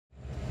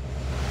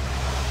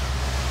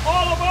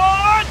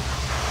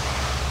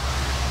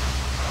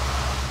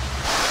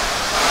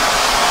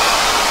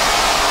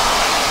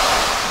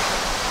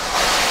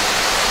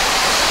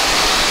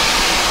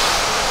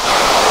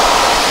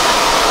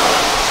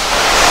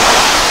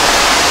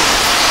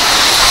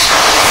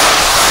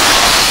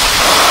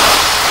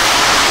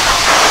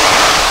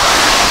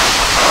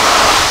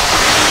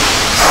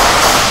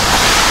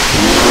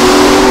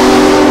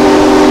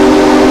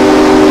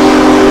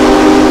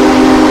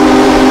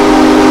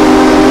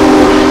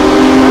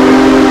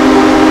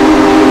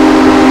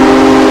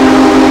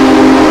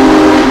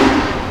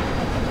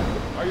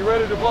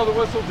the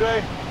whistle,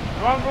 Jay?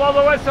 You want to blow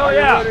the whistle? Are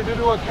Yeah. you ready to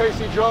do a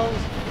Casey Jones?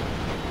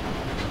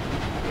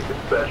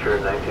 Dispatcher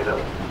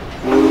 1900.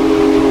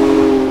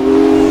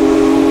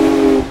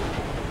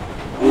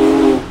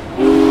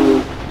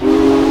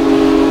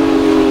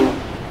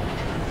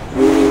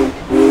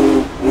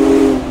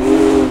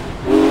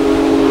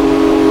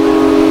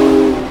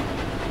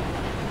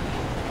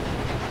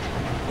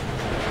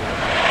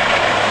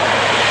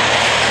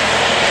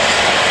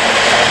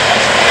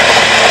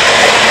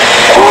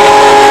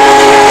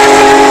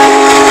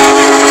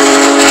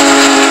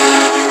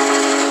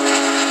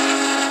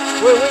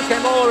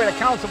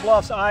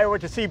 Bluffs, Iowa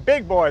to see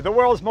Big Boy, the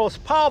world's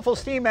most powerful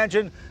steam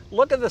engine.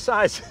 Look at the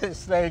size of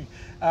this thing.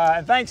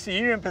 And thanks to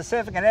Union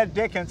Pacific and Ed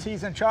Dickens,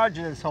 he's in charge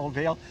of this whole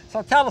deal.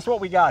 So tell us what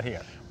we got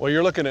here. Well,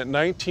 you're looking at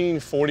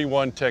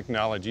 1941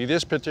 technology.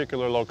 This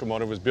particular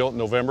locomotive was built in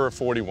November of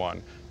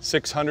 41,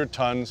 600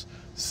 tons,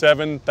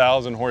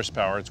 7,000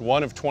 horsepower. It's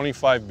one of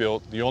 25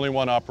 built, the only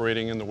one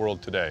operating in the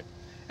world today.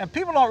 And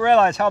people don't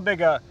realize how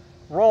big a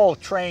role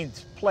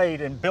trains played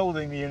in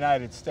building the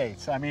United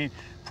States. I mean,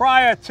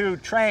 prior to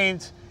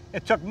trains,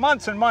 it took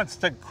months and months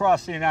to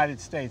cross the United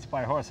States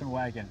by horse and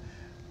wagon.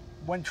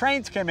 When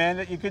trains came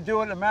in, you could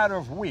do it in a matter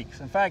of weeks.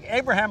 In fact,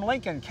 Abraham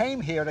Lincoln came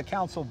here to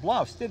Council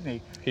Bluffs, didn't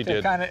he? He did.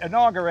 To kind of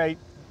inaugurate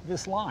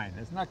this line.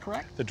 Isn't that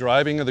correct? The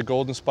driving of the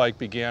Golden Spike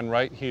began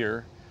right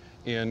here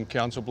in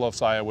Council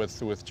Bluffs, Iowa,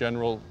 with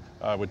General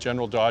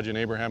Dodge and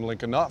Abraham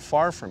Lincoln, not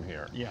far from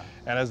here. Yeah.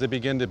 And as they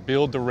began to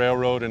build the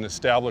railroad and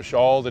establish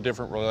all the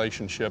different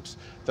relationships,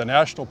 the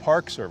National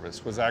Park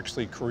Service was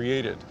actually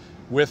created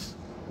with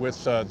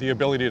the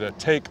ability to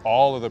take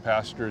all of the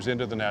passengers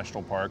into the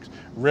national parks.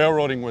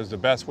 Railroading was the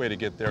best way to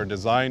get there,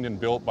 designed and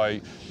built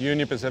by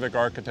Union Pacific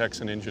architects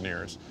and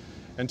engineers.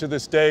 And to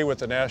this day, with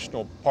the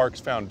National Parks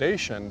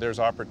Foundation, there's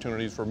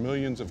opportunities for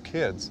millions of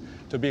kids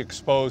to be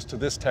exposed to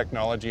this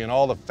technology and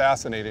all the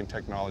fascinating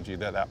technology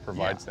that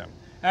provides them.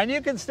 And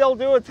you can still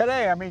do it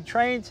today. I mean,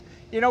 trains,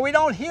 you know, we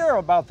don't hear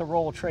about the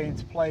role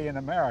trains play in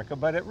America,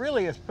 but it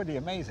really is pretty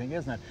amazing,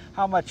 isn't it?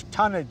 How much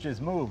tonnage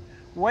is moved.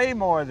 Way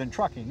more than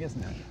trucking,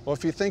 isn't it? Well,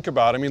 if you think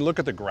about it, I mean, look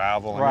at the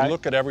gravel, Right. I mean,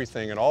 look at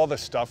everything and all the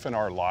stuff in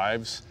our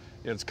lives.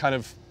 It's kind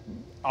of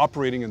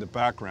operating in the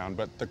background,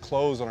 but the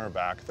clothes on our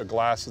back, the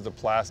glasses, the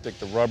plastic,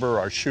 the rubber,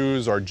 our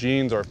shoes, our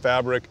jeans, our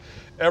fabric,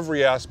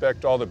 every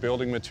aspect, all the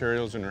building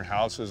materials in your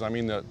houses. I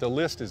mean, the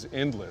list is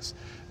endless.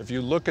 If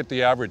you look at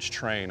the average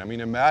train, I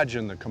mean,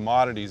 imagine the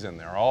commodities in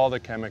there, all the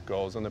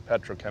chemicals and the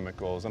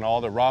petrochemicals and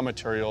all the raw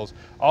materials,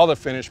 all the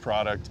finished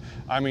product.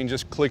 I mean,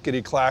 just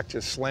clickety-clack,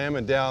 just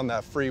slamming down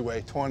that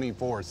freeway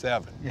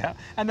 24/7. Yeah,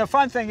 and the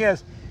fun thing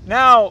is,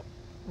 now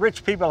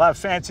rich people have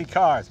fancy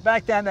cars.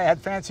 Back then they had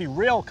fancy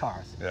rail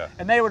cars. Yeah.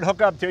 And they would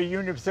hook up to a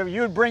Union Pacific.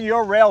 You would bring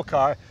your rail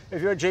car,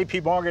 if you're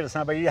JP Morgan or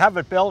somebody, you have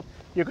it built,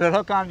 you could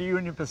hook on to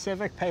Union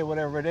Pacific, pay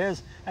whatever it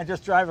is, and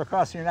just drive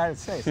across the United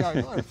States.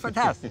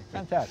 Fantastic,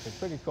 fantastic,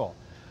 pretty cool.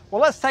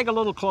 Well, let's take a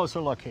little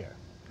closer look here.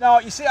 Now,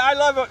 you see, I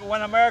love it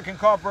when American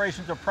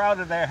corporations are proud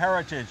of their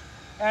heritage.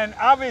 And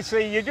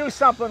obviously, you do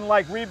something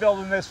like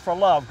rebuilding this for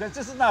love, because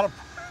this is not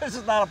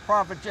a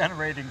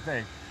profit-generating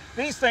thing.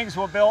 These things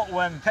were built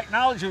when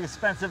technology was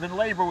expensive and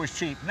labor was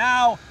cheap.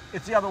 Now,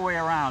 it's the other way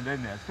around,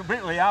 isn't it? It's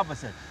completely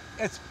opposite.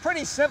 It's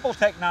pretty simple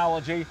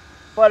technology,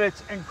 but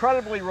it's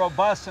incredibly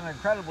robust and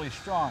incredibly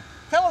strong.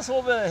 Tell us a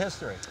little bit of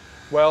history.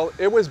 Well,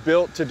 it was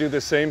built to do the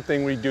same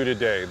thing we do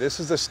today. This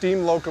is the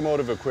steam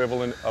locomotive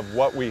equivalent of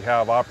what we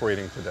have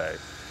operating today.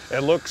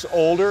 It looks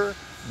older,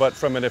 but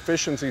from an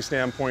efficiency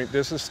standpoint,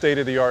 this is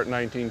state-of-the-art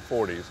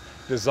 1940s.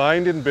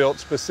 Designed and built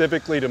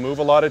specifically to move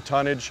a lot of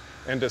tonnage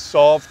and to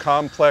solve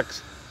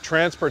complex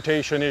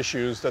transportation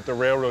issues that the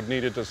railroad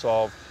needed to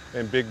solve,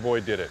 and Big Boy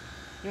did it.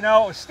 You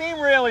know, steam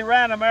really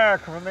ran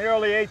America from the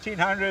early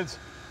 1800s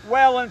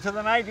well into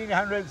the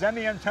 1900s, then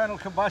the internal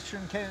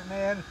combustion came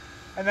in,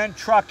 and then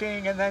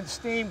trucking, and then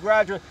steam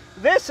gradually.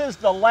 This is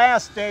the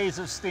last days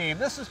of steam.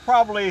 This is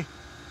probably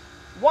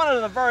one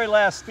of the very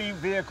last steam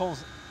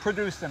vehicles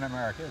produced in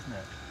America, isn't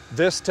it?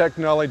 This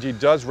technology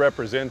does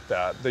represent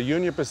that. The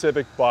Union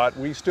Pacific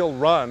we still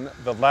run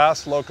the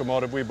last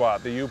locomotive we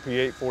bought, the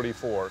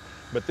UP-844.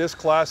 But this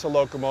class of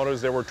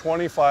locomotives, there were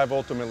 25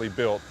 ultimately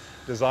built,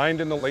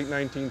 designed in the late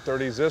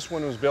 1930s. This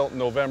one was built in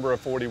November of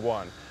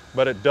 41.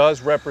 But it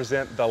does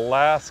represent the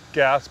last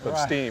gasp of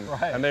steam.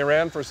 Right. And they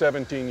ran for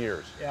 17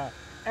 years. Yeah.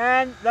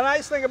 And the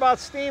nice thing about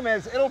steam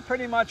is it'll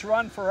pretty much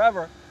run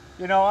forever.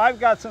 You know, I've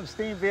got some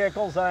steam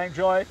vehicles I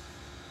enjoy.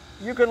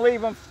 You can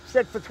leave them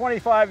sit for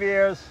 25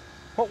 years,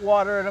 put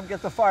water in them,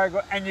 get the fire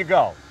going, and you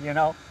go, you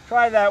know.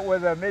 Try that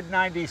with a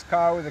mid-90s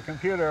car with a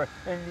computer,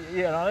 and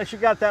you know, unless you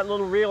got that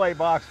little relay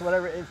box,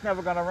 whatever, it's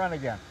never going to run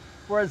again.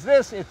 Whereas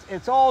this,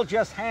 it's all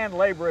just hand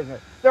labor, isn't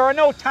it? There are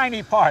no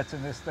tiny parts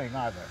in this thing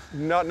either.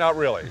 Not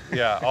really,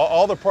 yeah.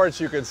 all the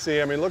parts you can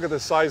see, I mean, look at the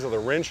size of the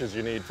wrenches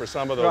you need for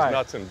some of those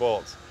nuts and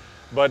bolts.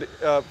 But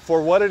for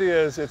what it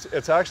is,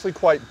 it's actually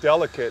quite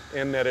delicate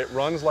in that it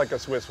runs like a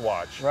Swiss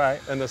watch.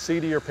 Right. And the seat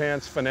of your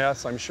pants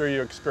finesse, I'm sure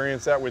you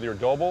experience that with your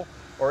Doble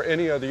or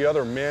any of the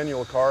other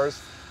manual cars.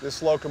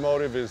 This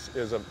locomotive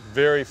is a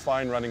very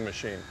fine running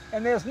machine.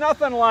 And there's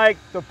nothing like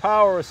the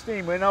power of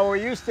steam. We know we're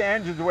used to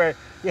engines where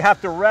you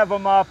have to rev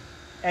them up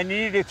and you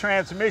need a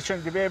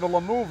transmission to be able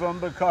to move them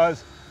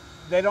because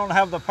they don't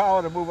have the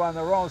power to move on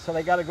their own, so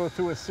they got to go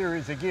through a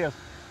series of gears.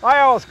 I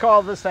always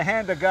call this the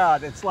hand of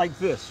God. It's like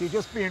this. You're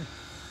just being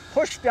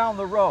pushed down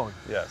the road.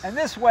 Yes. And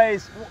this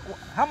weighs,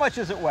 how much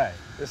does it weigh?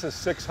 This is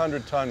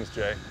 600 tons,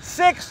 Jay.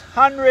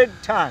 600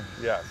 tons.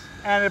 Yes.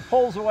 And it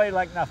pulls away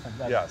like nothing,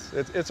 doesn't Yes,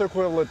 it's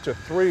equivalent to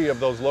 3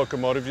 of those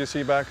locomotives you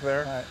see back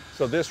there. Right.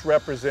 So this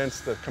represents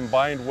the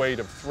combined weight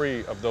of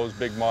 3 of those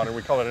big modern,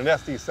 we call it an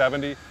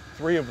SD70,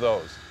 3 of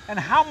those. And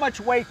how much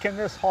weight can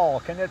this haul,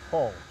 can it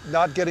pull?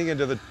 Not getting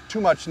into the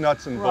too much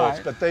nuts and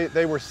bolts, Right. but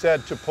they were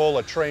said to pull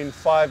a train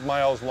 5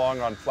 miles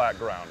long on flat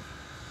ground.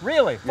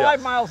 Really?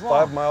 5 miles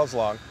long? 5 miles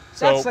long.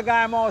 That's the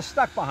guy I'm always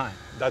stuck behind.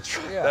 That's,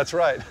 Yeah. that's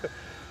right.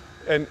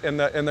 And in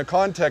the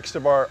context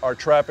of our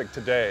traffic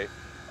today,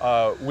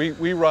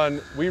 we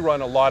run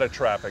a lot of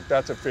traffic.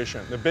 That's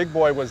efficient. The big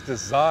boy was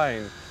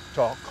designed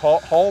to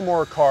haul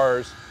more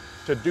cars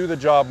to do the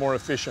job more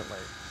efficiently.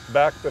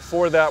 Back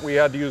before that, we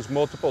had to use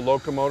multiple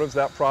locomotives.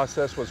 That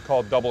process was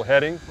called double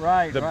heading.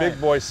 Right, The right.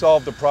 big boy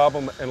solved the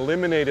problem and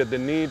eliminated the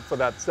need for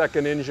that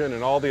second engine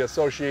and all the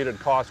associated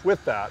costs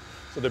with that.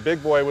 So the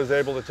big boy was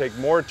able to take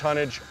more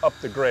tonnage up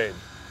the grade.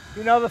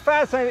 You know, the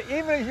fascinating,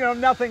 even if you know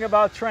nothing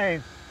about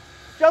trains,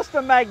 just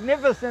the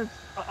magnificence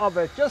of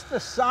it, just the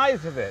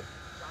size of it.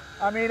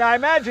 I mean, I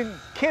imagine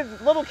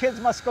little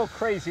kids must go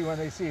crazy when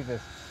they see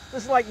this.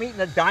 This is like meeting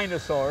a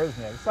dinosaur,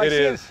 isn't it? It's like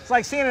It's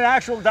like seeing an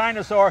actual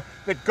dinosaur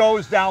that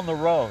goes down the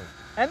road.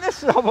 And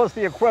this is almost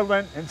the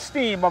equivalent in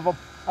steam of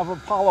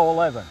Apollo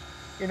 11,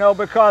 you know,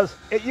 because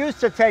it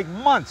used to take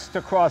months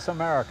to cross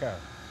America.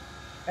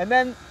 And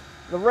then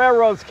the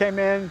railroads came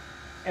in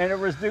and it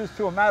was reduced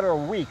to a matter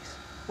of weeks,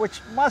 which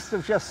must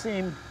have just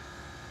seemed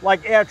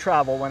like air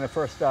travel when it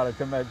first started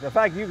to make. The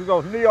fact you could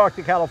go from New York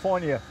to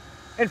California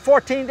in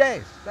 14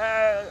 days.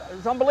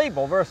 It's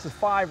unbelievable versus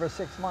 5 or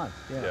 6 months.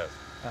 You know? Yes.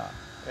 Yeah.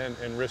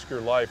 And risk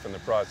your life in the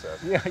process.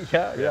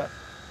 Yeah.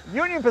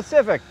 Union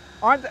Pacific,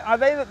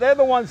 they're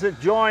the ones that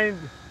joined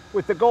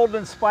with the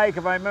Golden Spike,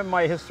 if I remember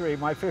my history,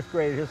 my 5th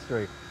grade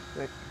history,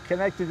 that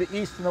connected the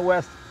East and the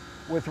West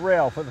with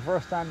rail for the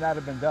first time that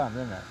had been done,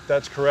 didn't it?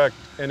 That's correct,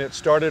 and it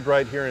started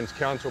right here in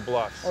Council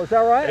Bluffs. Oh, is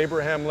that right?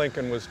 Abraham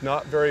Lincoln was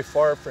not very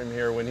far from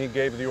here when he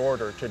gave the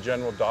order to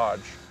General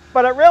Dodge.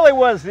 But it really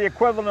was the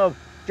equivalent of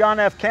John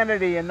F.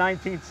 Kennedy in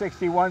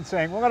 1961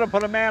 saying, we're going to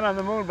put a man on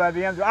the moon by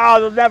the end of,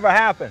 it'll never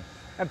happen.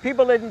 And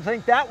people didn't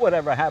think that would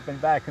ever happen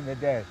back in the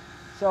day.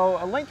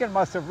 So Lincoln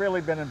must have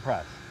really been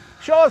impressed.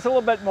 Show us a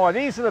little bit more.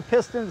 These are the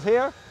pistons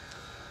here?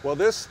 Well,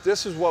 this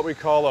is what we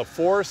call a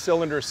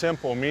 4-cylinder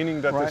simple,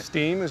 meaning that Right. the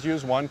steam is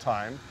used one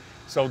time.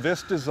 So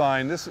this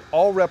design, this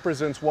all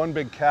represents one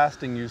big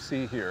casting you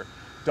see here.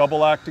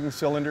 Double acting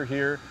cylinder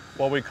here,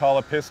 what we call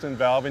a piston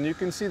valve, and you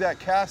can see that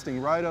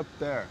casting right up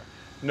there.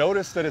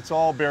 Notice that it's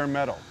all bare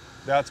metal.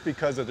 That's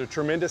because of the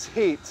tremendous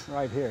heat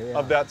Right here, yeah.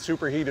 of that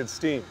superheated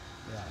steam.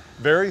 Yeah.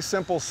 Very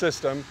simple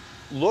system,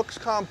 looks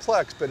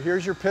complex, but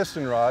here's your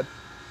piston rod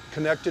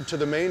connected to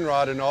the main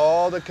rod and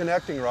all the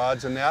connecting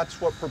rods, and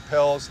that's what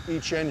propels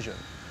each engine.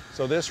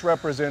 So this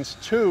represents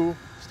 2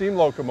 steam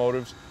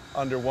locomotives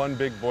under one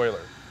big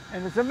boiler.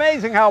 And it's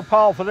amazing how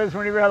powerful it is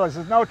when you realize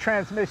there's no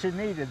transmission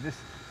needed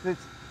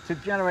to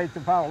generate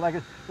the power.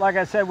 Like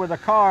I said, with a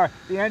car,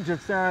 the engine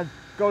stern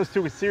goes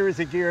through a series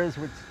of gears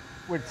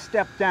which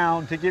step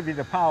down to give you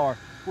the power,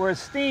 whereas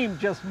steam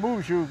just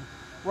moves you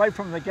right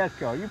from the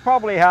get-go. You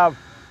probably have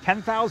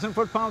 10,000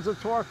 foot-pounds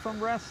of torque from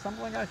rest,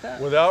 something like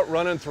that? Without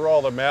running through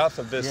all the math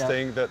of this Yeah.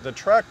 thing, the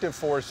tractive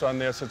force on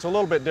this, it's a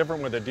little bit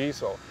different with a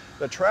diesel.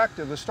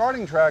 The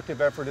starting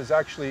tractive effort is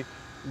actually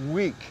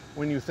weak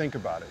when you think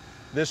about it.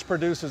 This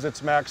produces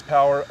its max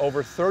power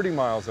over 30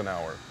 miles an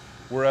hour,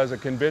 whereas a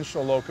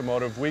conventional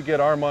locomotive, we get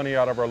our money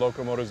out of our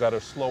locomotives at a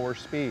slower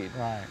speed.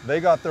 Right. They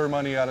got their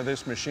money out of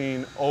this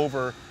machine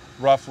over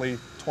roughly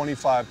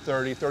 25,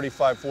 30,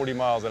 35, 40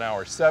 miles an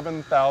hour,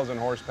 7,000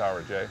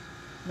 horsepower, Jay.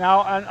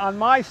 Now, on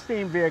my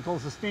steam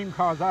vehicles, the steam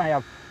cars I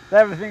have, they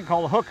have a thing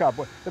called a hookup.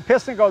 The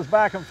piston goes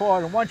back and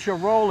forth, and once you're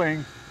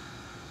rolling,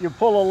 you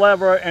pull a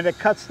lever and it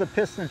cuts the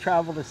piston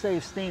travel to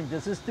save steam.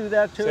 Does this do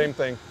that too? Same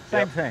thing. Same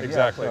Yep, thing.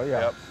 Exactly. Yeah, so, yeah.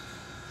 Yep.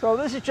 So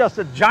this is just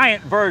a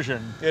giant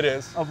version It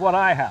is. of what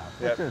I have,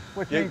 Yep.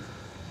 which You- means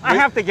I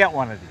have to get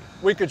one of these.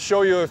 We could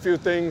show you a few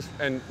things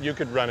and you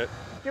could run it.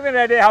 Give you an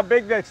idea how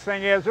big this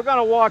thing is. We're going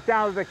to walk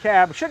down to the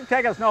cab. It shouldn't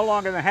take us no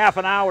longer than half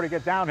an hour to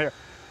get down here.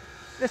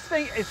 This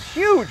thing is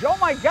huge. Oh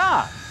my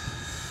God.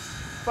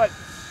 But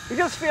you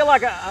just feel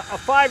like a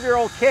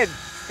 5-year-old kid.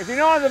 If you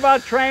know anything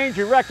about trains,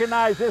 you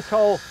recognize this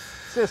whole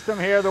system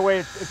here, the way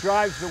it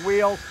drives the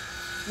wheels.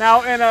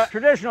 Now, in a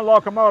traditional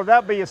locomotive,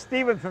 that'd be a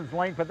Stephenson's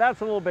link, but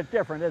that's a little bit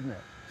different, isn't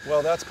it?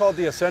 Well, that's called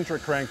the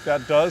eccentric crank.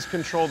 That does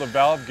control the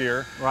valve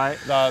gear. Right.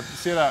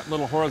 See that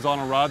little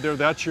horizontal rod there?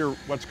 That's your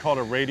what's called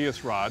a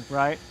radius rod.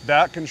 Right.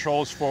 That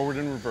controls forward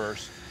and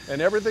reverse,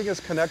 and everything is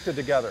connected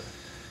together.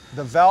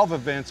 The valve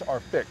events are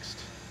fixed.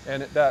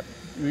 and that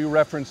you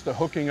referenced the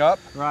hooking up.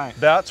 Right.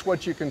 That's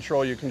what you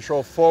control. You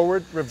control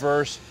forward,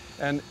 reverse,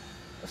 and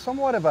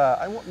somewhat of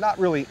a, not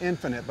really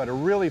infinite, but a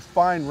really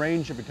fine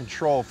range of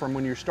control from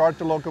when you start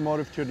the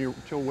locomotive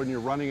till when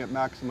you're running at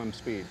maximum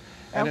speed.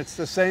 And it's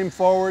the same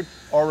forward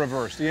or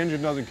reverse. The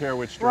engine doesn't care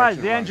which direction. Right,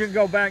 the engine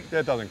go back.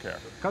 It doesn't care.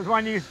 Because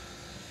when you,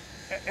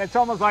 it's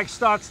almost like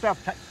start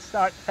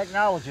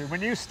technology.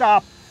 When you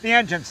stop, the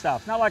engine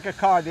stops. Not like a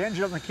car. The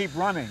engine doesn't keep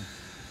running.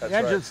 That's the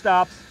engine right.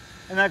 stops,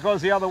 and that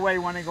goes the other way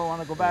when you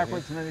want to go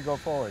backwards, and then you go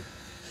forward.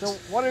 So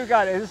what do we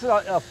got? Is this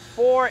a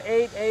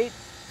 488?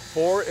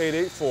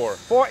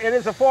 4884. It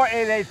is a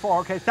 4884.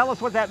 Okay, tell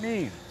us what that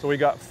means. So we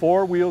got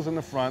 4 wheels in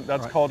the front.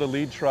 That's Right. called a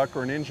lead truck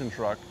or an engine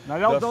truck.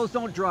 Now those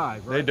don't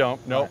drive, right? They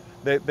don't, no.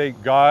 Right. They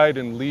guide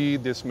and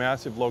lead this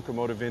massive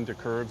locomotive into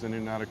curves and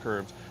in and out of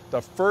curves.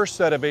 The first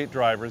set of 8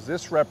 drivers,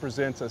 this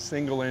represents a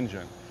single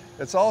engine.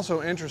 It's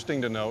also interesting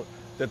to note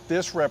that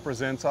this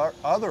represents our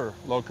other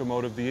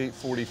locomotive, the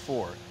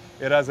 844.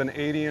 It has an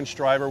 80-inch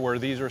driver where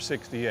these are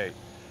 68.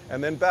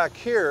 And then back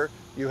here,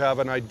 you have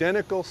an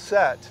identical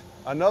set,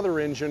 another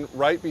engine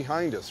right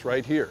behind us,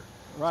 right here.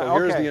 Right, so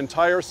here's okay. the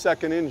entire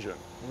second engine.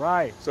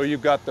 Right. So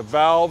you've got the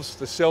valves,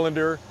 the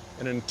cylinder,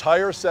 an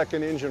entire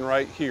second engine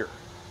right here.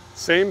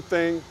 Same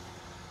thing.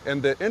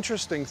 And the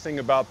interesting thing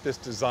about this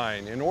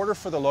design, in order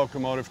for the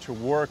locomotive to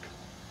work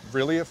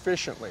really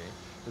efficiently,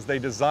 is they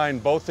design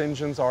both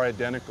engines are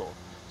identical.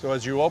 So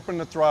as you open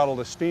the throttle,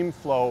 the steam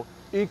flow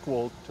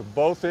equal to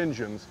both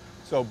engines.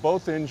 So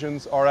both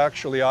engines are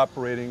actually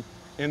operating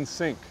in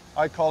sync.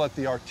 I call it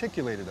the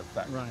articulated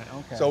effect. Right,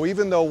 okay. So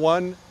even though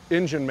one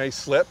engine may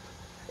slip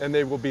and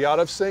they will be out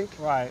of sync,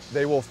 Right.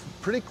 they will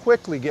pretty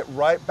quickly get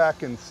right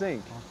back in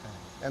sync.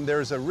 Okay. And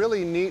there's a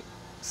really neat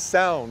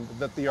sound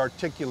that the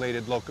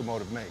articulated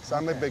locomotive makes.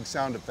 I'm a big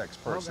sound effects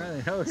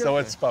person. Okay. So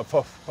it's buff,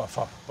 buff, buff,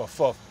 buff,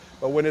 buff.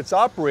 But when it's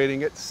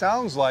operating, it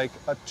sounds like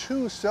a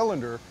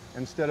 2-cylinder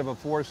instead of a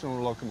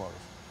 4-cylinder locomotive.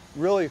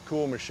 Really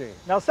cool machine.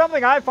 Now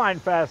something I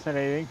find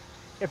fascinating,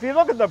 if you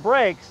look at the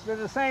brakes, they're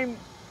the same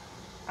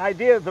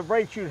idea of the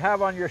brakes you'd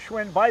have on your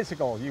Schwinn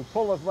bicycle. You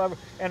pull a lever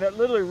and it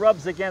literally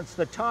rubs against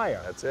the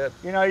tire. That's it.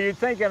 You know, you'd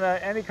think in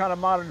any kind of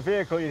modern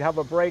vehicle you'd have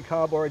a brake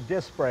hub or a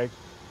disc brake.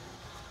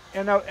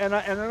 In an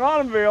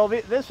automobile,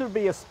 this would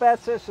be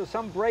asbestos or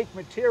some brake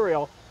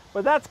material,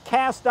 but that's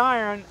cast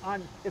iron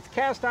on, it's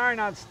cast iron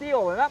on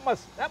steel, and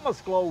that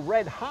must glow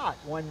red hot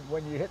when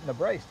you're hitting the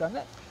brakes, doesn't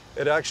it?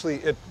 It actually,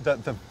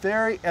 the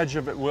very edge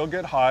of it will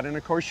get hot, and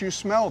of course you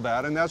smell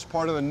that, and that's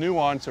part of the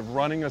nuance of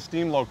running a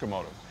steam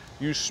locomotive.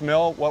 You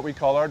smell what we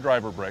call our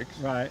driver brakes.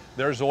 Right.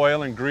 There's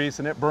oil and grease,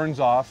 and it burns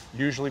off,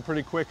 usually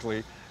pretty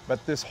quickly,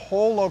 but this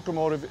whole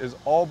locomotive is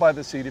all by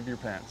the seat of your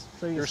pants.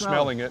 So you're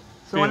smelling it.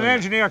 So when an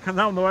engineer comes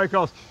home the way,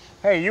 goes,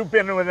 hey, you've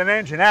been with an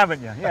engine,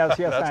 haven't you? Yes,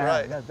 yes, That's I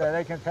right. have.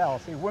 They can tell.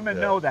 See, women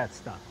know that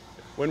stuff.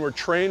 When we're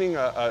training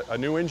a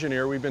new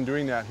engineer, we've been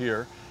doing that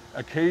here,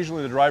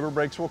 occasionally the driver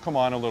brakes will come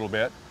on a little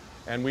bit,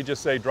 and we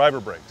just say driver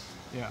brakes.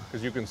 Yeah.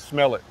 Because you can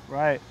smell it.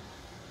 Right.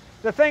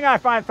 The thing I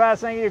find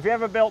fascinating, if you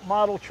ever built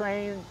model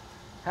trains,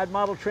 had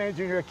model trains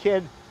when you were a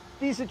kid,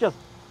 these are just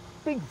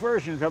big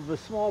versions of the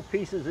small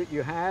pieces that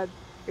you had.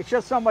 It's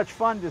just so much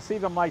fun to see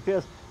them like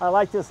this. I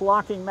like this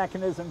locking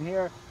mechanism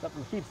here that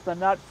keeps the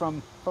nut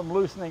from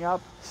loosening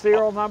up.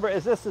 Serial number,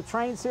 is this the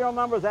train serial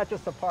number or is that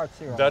just a part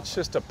serial number? That's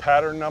just a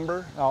pattern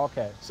number. Oh,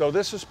 okay. So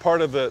this is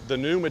part of the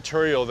new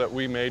material that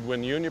we made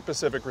when Union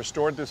Pacific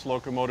restored this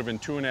locomotive in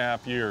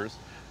 2.5 years.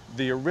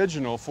 The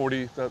original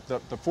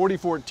the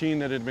 4014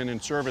 that had been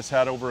in service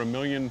had over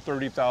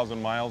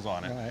 1,030,000 miles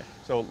on it. Right.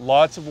 So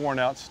lots of worn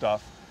out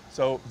stuff.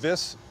 So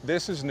this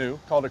is new,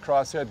 called a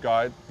crosshead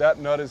guide. That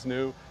nut is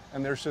new,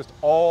 and there's just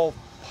all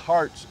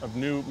parts of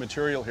new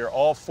material here,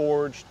 all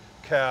forged,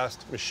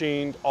 cast,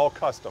 machined, all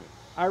custom.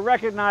 I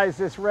recognize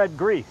this red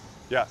grease.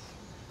 Yes.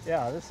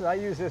 Yeah, I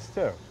use this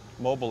too.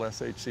 Mobile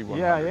SHC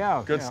 100.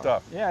 Yeah. Good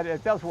stuff. Yeah,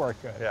 it does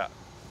work good. Yeah.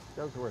 It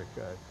does work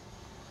good.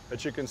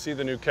 But you can see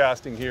the new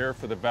casting here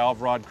for the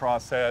valve rod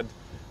crosshead,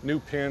 new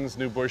pins,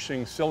 new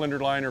bushings, cylinder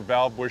liner,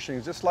 valve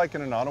bushings, just like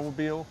in an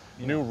automobile,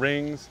 new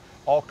rings,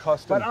 all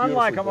custom. But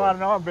unlike a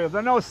modern automobile,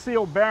 there are no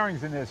sealed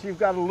bearings in this. You've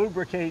got to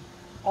lubricate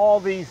all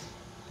these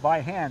by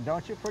hand,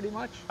 don't you, pretty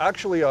much?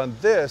 Actually, on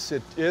this,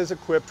 it is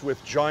equipped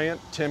with giant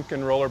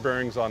Timken roller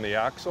bearings on the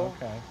axle.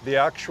 Okay. The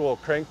actual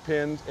crank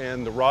pins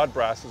and the rod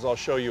brasses, I'll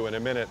show you in a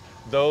minute,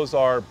 those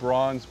are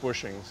bronze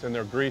bushings, and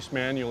they're greased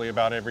manually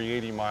about every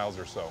 80 miles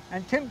or so.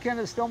 And Timken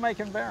is still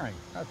making bearings.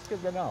 That's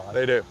good to know.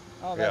 They do.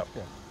 Oh, that's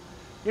good.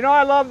 You know,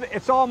 I love,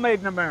 it's all made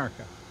in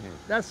America.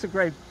 That's the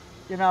great,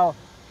 you know,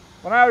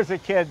 when I was a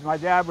kid, my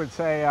dad would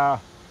say,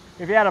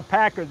 if you had a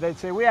Packard, they'd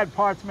say, we had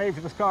parts made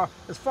for this car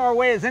as far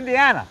away as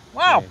Indiana.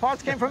 Wow,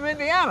 parts came from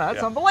Indiana.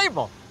 That's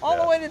unbelievable.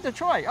 All the way to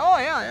Detroit. Oh,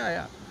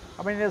 yeah.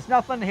 I mean, there's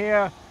nothing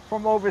here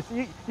from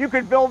overseas. You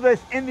could build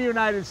this in the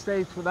United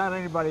States without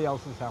anybody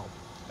else's help.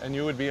 And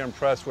you would be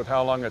impressed with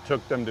how long it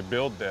took them to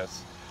build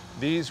this.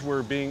 These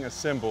were being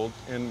assembled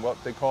in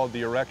what they called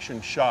the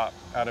erection shop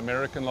at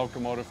American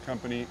Locomotive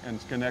Company in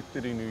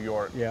Schenectady, New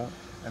York. Yeah.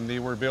 And they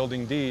were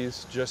building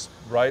these just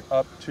right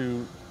up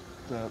to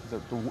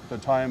the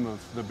time of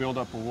the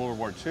buildup of World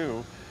War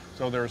II.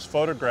 So there's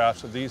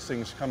photographs of these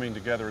things coming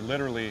together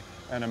literally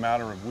in a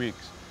matter of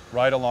weeks,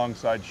 right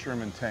alongside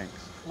Sherman tanks.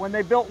 When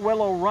they built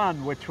Willow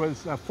Run, which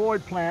was a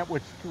Ford plant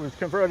which was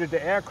converted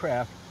to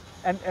aircraft,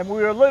 and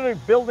we were literally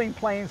building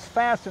planes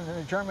faster than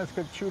the Germans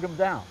could shoot them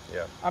down.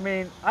 Yeah. I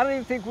mean, I don't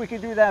even think we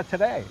could do that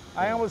today.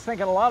 Yeah. I almost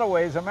think in a lot of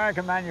ways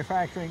American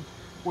manufacturing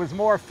was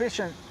more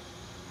efficient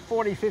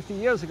 40, 50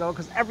 years ago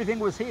because everything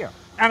was here.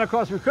 And of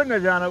course we couldn't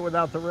have done it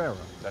without the railroad.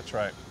 That's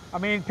right. I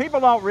mean, people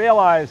don't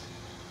realize,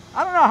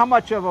 I don't know how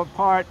much of a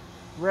part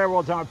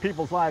railroads are in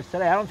people's lives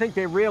today. I don't think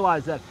they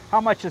realize that how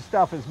much of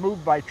stuff is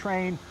moved by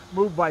train,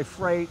 moved by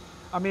freight.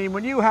 I mean,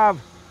 when you have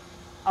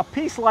a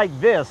piece like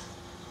this,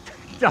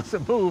 it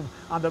doesn't move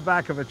on the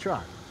back of a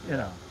truck, you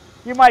know.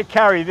 You might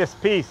carry this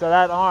piece or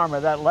that arm or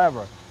that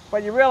lever,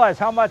 but you realize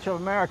how much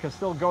of America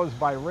still goes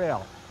by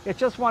rail. It's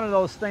just one of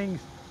those things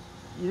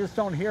you just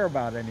don't hear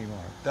about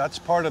anymore. That's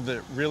part of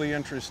the really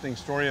interesting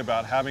story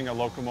about having a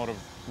locomotive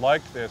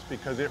like this,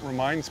 because it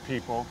reminds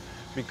people,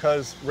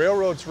 because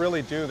railroads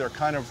really do, they're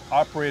kind of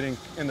operating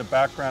in the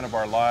background of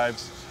our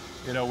lives.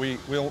 You know,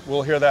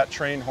 we'll hear that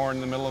train horn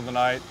in the middle of the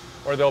night,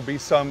 or there'll be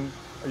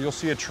you'll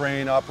see a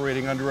train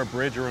operating under a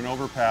bridge or an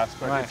overpass.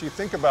 But right. If you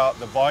think about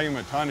the volume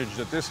of tonnage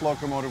that this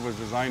locomotive was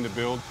designed to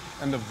build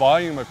and the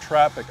volume of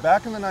traffic,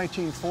 back in the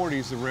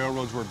 1940s, the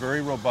railroads were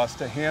very robust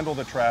to handle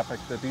the traffic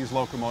that these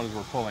locomotives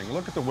were pulling.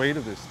 Look at the weight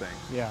of this thing.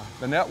 Yeah.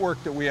 The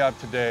network that we have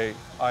today,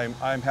 I'm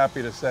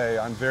happy to say,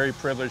 I'm very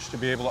privileged to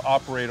be able to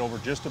operate over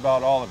just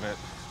about all of it,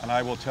 and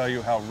I will tell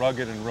you how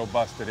rugged and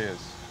robust it is.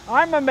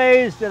 I'm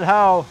amazed at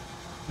how,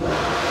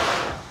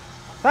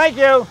 thank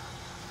you.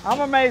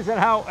 I'm amazed at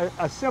how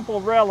a simple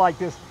rail like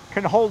this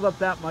can hold up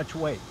that much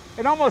weight.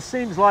 It almost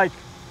seems like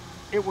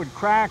it would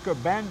crack or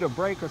bend or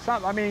break or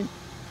something. I mean,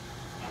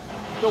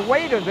 the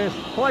weight of this,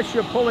 plus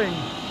you're pulling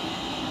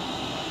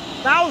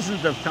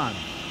thousands of tons.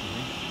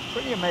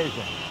 Pretty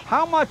amazing.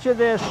 How much of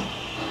this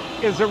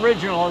is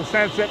original in the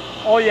sense that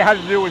all you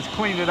had to do was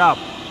clean it up?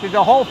 Did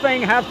the whole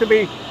thing have to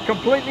be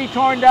completely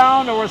torn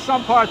down, or were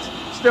some parts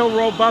still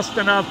robust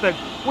enough that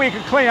we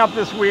could clean up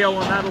this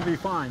wheel and that'll be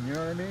fine, you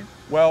know what I mean?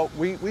 Well,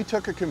 we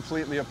took it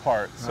completely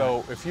apart. Right.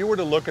 So if you were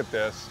to look at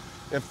this,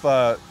 if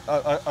a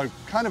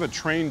kind of a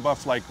train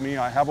buff like me,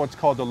 I have what's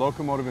called the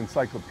Locomotive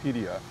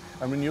Encyclopedia.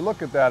 And when you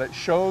look at that, it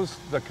shows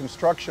the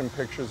construction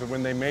pictures of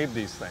when they made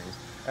these things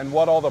and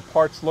what all the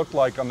parts looked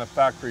like on the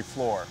factory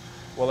floor.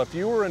 Well, if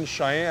you were in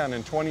Cheyenne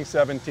in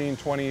 2017,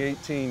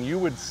 2018, you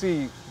would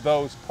see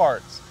those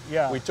parts.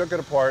 Yeah. We took it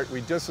apart,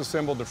 we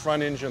disassembled the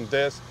front engine,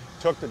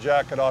 took the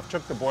jacket off,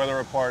 took the boiler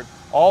apart,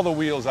 all the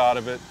wheels out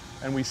of it,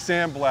 and we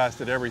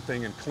sandblasted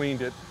everything and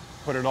cleaned it,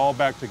 put it all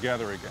back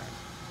together again.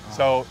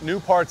 So new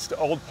parts to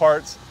old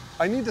parts.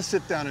 I need to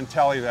sit down and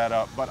tally that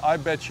up, but I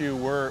bet you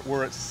we're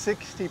at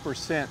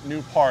 60%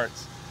 new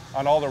parts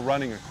on all the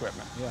running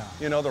equipment. Yeah.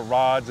 You know, the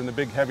rods and the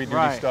big heavy duty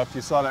right. stuff.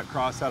 You saw that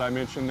crosshead I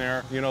mentioned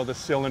there. You know, the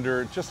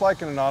cylinder, just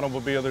like in an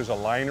automobile, there's a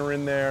liner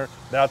in there.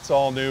 That's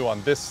all new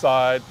on this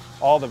side.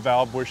 All the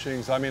valve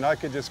bushings. I mean, I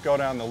could just go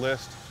down the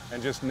list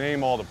and just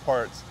name all the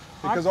parts,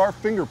 because our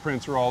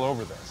fingerprints are all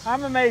over this.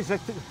 I'm amazed that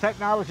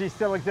technology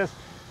still exists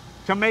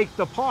to make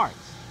the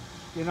parts.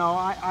 You know,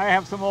 I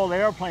have some old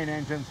airplane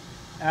engines,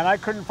 and I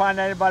couldn't find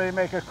anybody to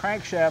make a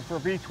crankshaft for a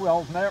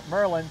V12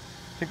 Merlin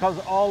because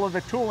all of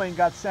the tooling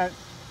got sent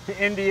to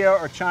India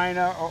or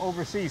China or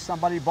overseas.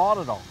 Somebody bought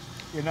it all,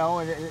 you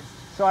know.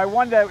 So I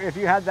wonder if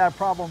you had that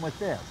problem with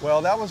this.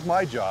 Well, that was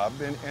my job,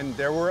 and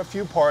there were a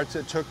few parts.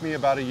 It took me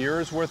about a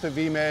year's worth of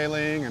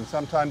emailing, and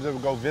sometimes I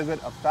would go visit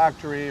a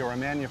factory or a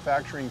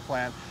manufacturing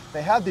plant.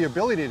 They had the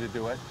ability to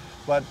do it,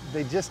 but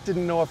they just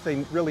didn't know if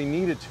they really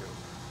needed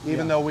to,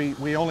 even though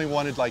we only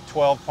wanted like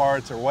 12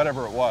 parts or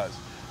whatever it was.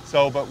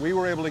 So, but we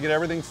were able to get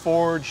everything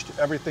forged,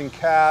 everything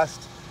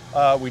cast.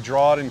 We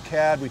draw it in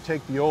CAD. We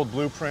take the old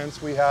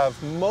blueprints. We have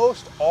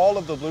all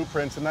of the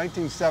blueprints. In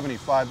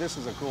 1975, this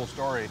is a cool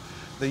story.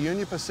 The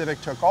Union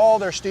Pacific took all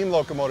their steam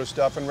locomotive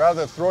stuff, and rather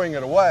than throwing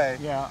it away,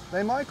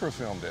 they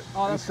microfilmed it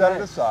and set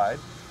it aside.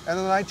 And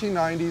in the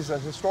 1990s, the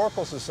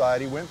Historical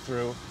Society went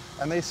through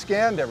and they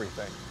scanned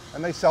everything.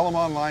 And they sell them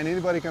online.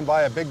 Anybody can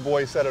buy a big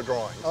boy set of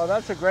drawings. Oh,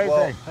 that's a great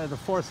thing. The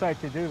foresight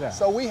to do that.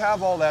 So we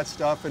have all that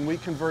stuff, and we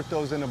convert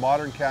those into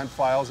modern CAD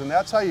files, and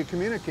that's how you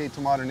communicate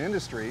to modern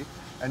industry.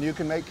 And you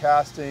can make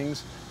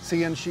castings.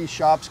 CNC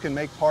shops can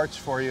make parts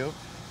for you,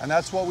 and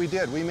that's what we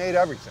did. We made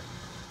everything.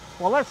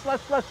 Well, let's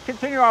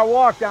continue our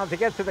walk down to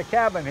get to the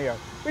cabin here.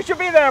 We should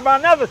be there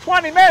about another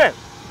 20 minutes.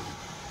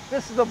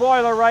 This is the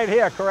boiler right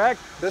here,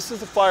 correct? This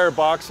is the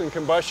firebox and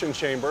combustion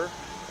chamber.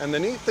 And the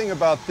neat thing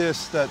about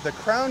this, the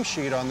crown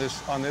sheet on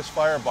this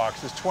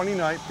firebox is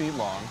 29 feet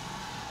long,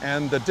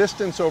 and the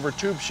distance over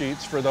tube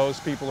sheets, for those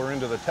people who are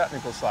into the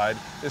technical side,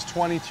 is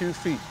 22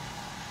 feet.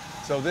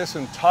 So this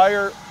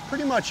entire,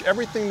 pretty much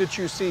everything that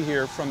you see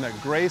here, from the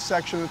gray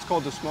section that's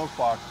called the smoke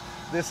box,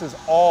 this is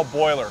all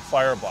boiler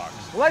firebox.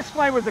 Well, let's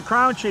explain what the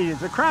crown sheet is.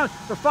 The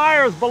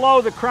fire is below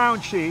the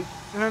crown sheet,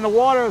 and then the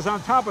water is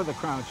on top of the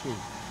crown sheet.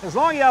 As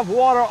long as you have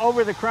water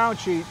over the crown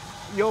sheet,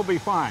 you'll be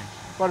fine.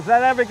 But if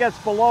that ever gets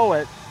below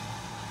it,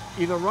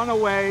 either run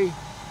away,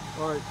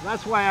 or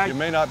that's why You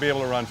may not be able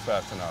to run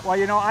fast enough. well,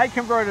 you know, I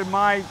converted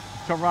mine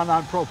to run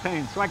on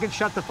propane, so I can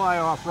shut the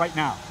fire off right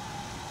now.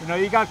 You know,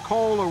 you got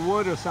coal or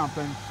wood or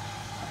something,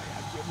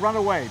 run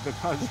away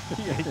because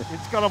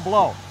it's gonna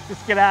blow.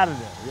 Just get out of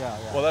there. Yeah,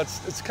 yeah. Well,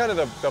 it's kind of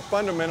the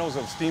fundamentals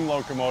of steam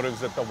locomotives,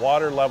 that the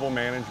water level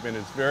management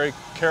is very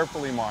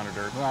carefully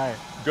monitored. Right.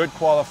 Good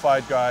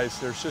qualified guys.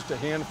 There's just a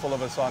handful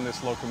of us on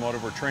this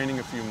locomotive. We're training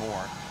a few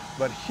more.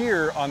 But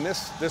here on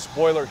this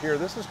boiler here,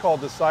 this is called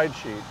the side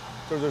sheet.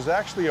 So there's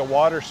actually a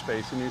water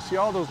space, and you see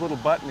all those little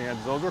button heads,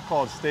 those are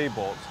called stay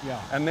bolts.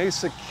 Yeah. And they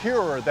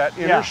secure that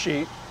inner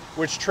sheet,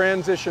 which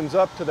transitions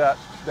up to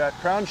that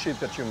crown sheet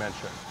that you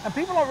mentioned. And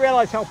people don't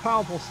realize how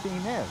powerful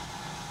steam is.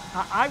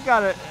 I've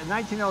got a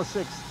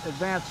 1906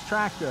 advanced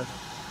tractor,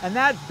 and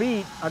that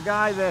beat a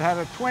guy that had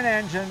a twin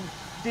engine,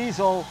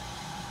 diesel,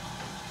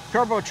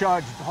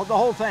 turbocharged, the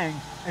whole thing,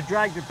 and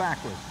dragged it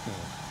backwards.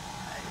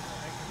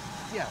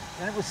 Yeah,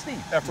 and it was steam.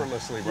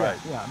 Effortlessly, right.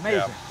 Yeah,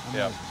 amazing.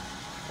 Yeah. Amazing.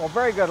 Well,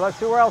 very good. Let's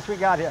see what else we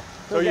got here.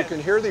 So you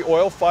can hear the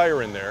oil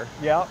fire in there.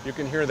 Yeah. You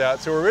can hear that.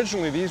 So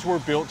originally these were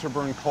built to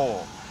burn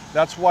coal.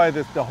 That's why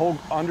the whole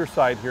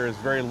underside here is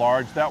very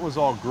large. That was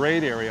all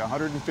grade area,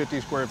 150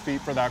 square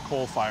feet for that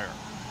coal fire.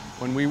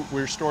 When we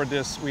restored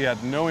this, we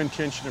had no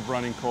intention of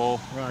running coal,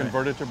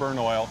 converted to burn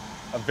oil.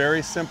 A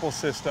very simple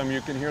system.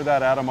 You can hear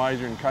that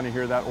atomizer and kind of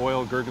hear that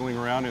oil gurgling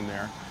around in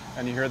there.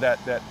 And you hear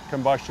that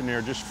combustion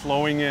air just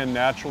flowing in,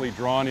 naturally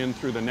drawn in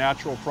through the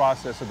natural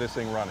process of this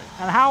thing running.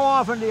 And how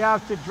often do you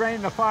have to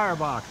drain the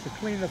firebox, to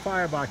clean the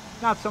firebox?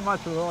 Not so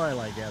much with oil,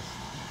 I guess.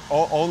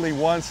 Only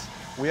once.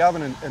 We have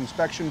an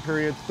inspection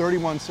period,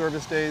 31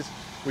 service days.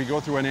 We go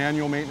through an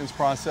annual maintenance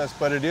process,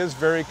 but it is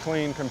very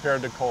clean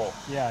compared to coal.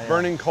 Yeah.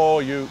 Burning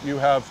coal, you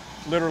have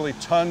literally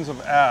tons of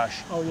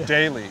ash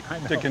daily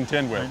to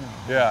contend with.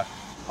 Yeah.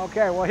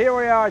 Okay, well here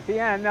we are at the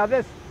end. Now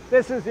this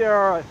is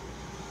your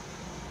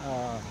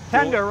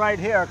tender right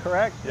here,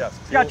 correct? Yes.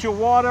 It's got your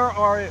water,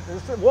 or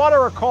is it water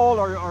or coal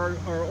or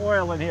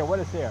oil in here? What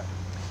is here?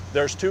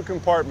 There's two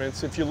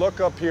compartments. If you look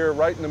up here,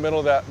 right in the middle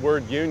of that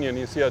word union,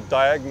 you see a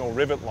diagonal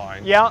rivet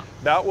line. Yeah.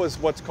 That was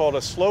what's called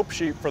a slope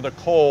sheet for the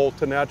coal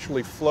to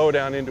naturally flow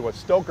down into a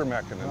stoker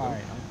mechanism.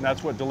 Right, And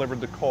that's what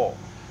delivered the coal.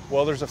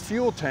 Well, there's a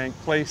fuel tank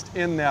placed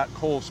in that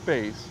coal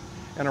space,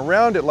 and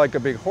around it, like a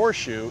big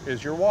horseshoe,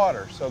 is your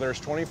water. So there's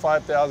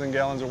 25,000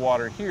 gallons of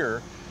water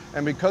here.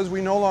 And because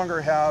we no longer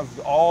have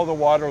all the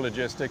water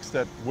logistics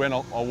that went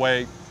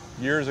away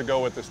years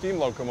ago with the steam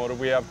locomotive,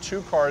 we have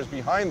two cars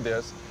behind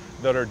this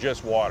that are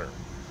just water.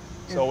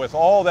 So with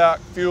all that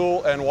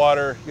fuel and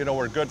water, you know,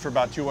 we're good for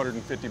about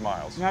 250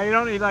 miles. Now you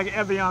don't need like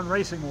Evian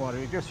racing water,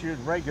 you just use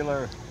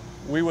regular.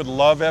 We would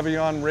love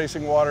Evian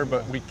racing water,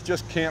 but we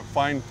just can't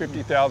find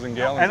 50,000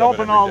 gallons and of it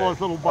open every all day.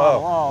 those little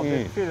bottles.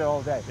 Feed it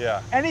all day.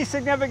 Yeah. Any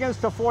significance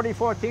to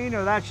 4014,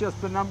 or that's just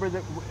the number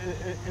that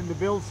in the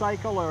build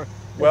cycle, or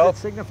Well, does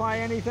it signify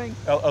anything?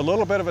 A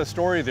little bit of a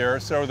story there.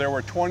 So there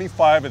were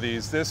 25 of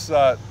these. This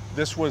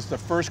was the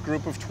first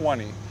group of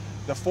 20.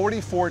 The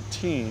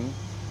 4014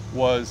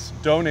 was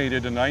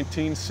donated in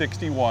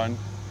 1961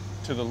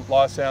 to the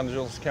Los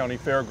Angeles County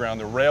Fairground,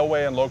 the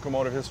Railway and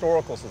Locomotive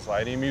Historical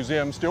Society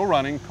museum, still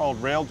running,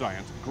 called Rail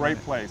Giants. Great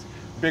place,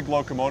 big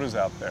locomotives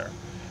out there.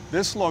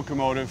 This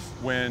locomotive,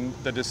 when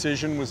the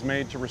decision was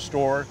made to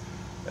restore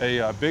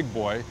a big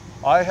boy,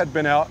 I had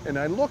been out and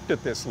I looked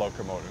at this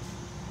locomotive.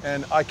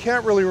 And I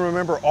can't really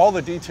remember all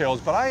the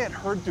details, but I had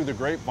heard through the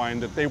grapevine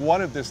that they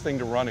wanted this thing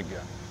to run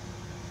again.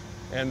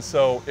 And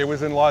so it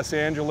was in Los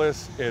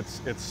Angeles,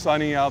 it's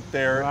sunny out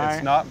there,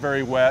 It's not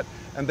very wet,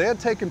 and they had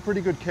taken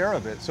pretty good care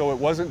of it, so it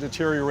wasn't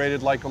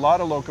deteriorated like a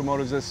lot of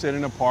locomotives that sit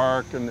in a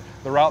park and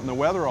they're out in the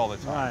weather all the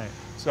time.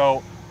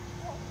 So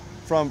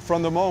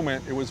from the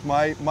moment, it was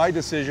my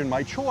decision,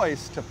 my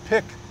choice to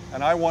pick,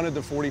 and I wanted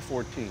the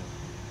 4014.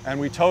 And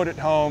we towed it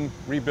home,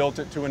 rebuilt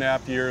it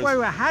 2.5 years.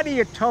 Wait, how do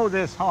you tow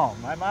this home?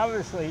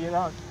 Obviously you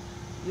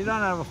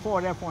don't have a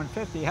Ford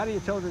F-150. How do you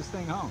tow this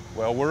thing home?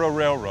 Well, we're a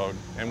railroad,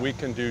 and we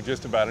can do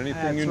just about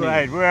anything you need.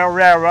 That's right. We're a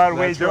railroad.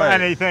 We do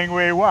anything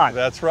we want.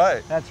 That's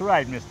right. That's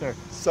right, mister.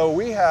 So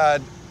we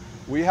have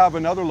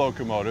another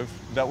locomotive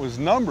that was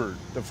numbered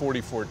the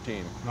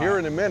 4014. Here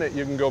in a minute,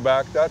 you can go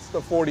back. That's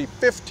the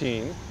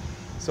 4015.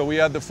 So we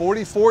had the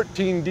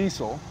 4014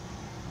 diesel,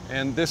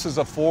 and this is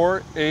a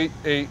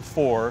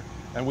 4884.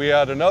 And we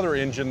had another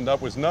engine that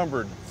was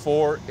numbered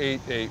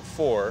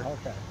 4884.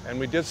 Okay. And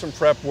we did some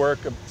prep work,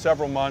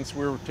 several months.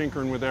 We were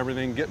tinkering with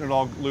everything, getting it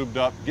all lubed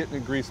up, getting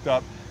it greased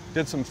up,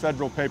 did some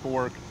federal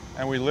paperwork,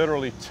 and we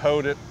literally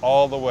towed it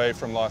all the way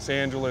from Los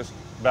Angeles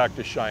back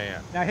to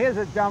Cheyenne. Now here's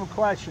a dumb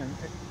question.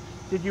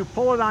 Did you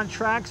pull it on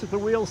tracks with the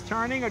wheels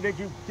turning, or did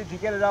you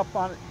get it up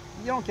on,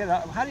 you don't get it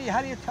up, how do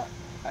you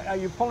are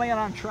you pulling it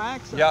on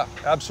tracks? Or? Yeah,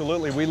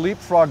 absolutely. We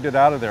leapfrogged it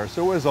out of there.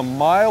 So it was a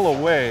mile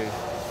away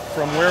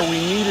from where we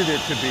needed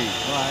it to be.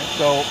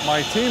 So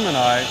my team and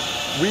I,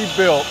 we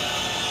built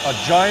a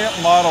giant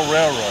model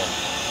railroad.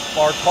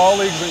 Our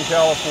colleagues in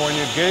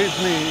California gave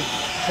me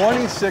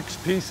 26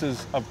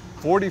 pieces of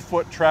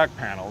 40-foot track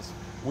panels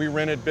We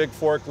rented big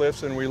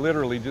forklifts and we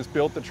literally just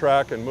built the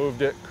track and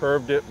moved it,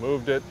 curved it,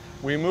 moved it.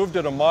 We moved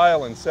it a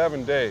mile in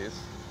 7 days.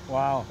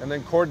 Wow. And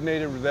then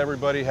coordinated with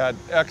everybody, had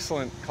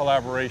excellent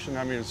collaboration.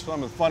 I mean, it's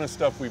some of the funnest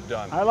stuff we've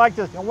done. I like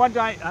this. And one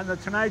night on the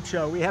Tonight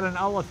Show, we had an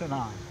elephant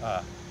on.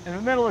 In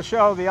the middle of the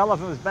show, the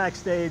elephant was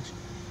backstage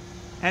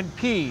and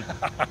peed.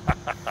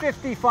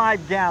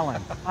 55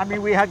 gallons. I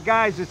mean, we had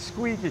guys that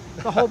squeaked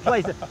the whole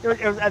place.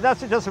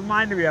 That's what just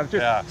reminded me of.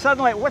 Just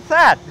suddenly, what's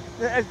that?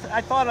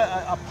 I thought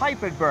a pipe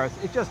had burst.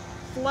 It just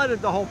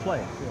flooded the whole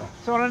place. Yeah.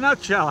 So in a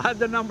nutshell, how'd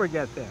the number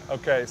get there?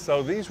 Okay,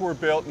 so these were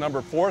built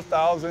number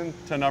 4,000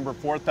 to number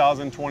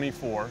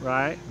 4,024.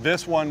 Right.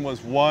 This one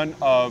was one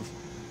of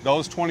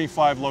those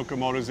 25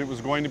 locomotives. It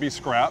was going to be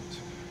scrapped.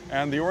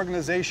 And the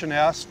organization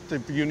asked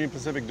the Union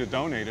Pacific to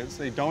donate it,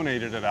 so they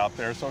donated it out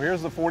there. So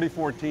here's the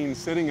 4014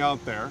 sitting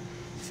out there,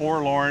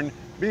 forlorn,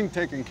 being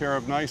taken care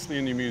of nicely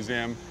in the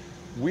museum.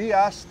 We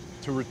asked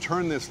to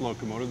return this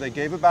locomotive. They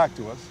gave it back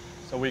to us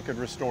so we could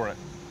restore it.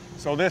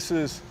 So this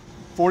is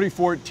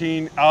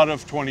 4014 out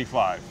of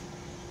 25.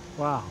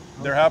 Wow.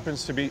 Okay. There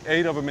happens to be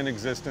 8 of them in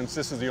existence.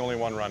 This is the only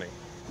one running.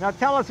 Now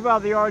tell us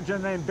about the origin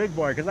of the name Big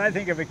Boy, because I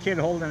think of a kid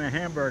holding a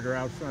hamburger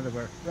out front of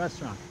a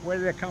restaurant. Where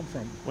did it come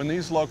from? When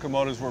these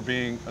locomotives were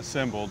being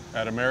assembled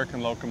at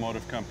American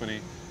Locomotive Company,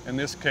 in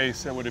this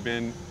case it would have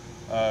been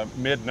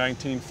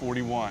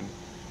mid-1941,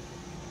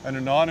 an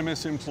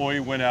anonymous employee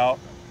went out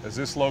as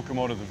this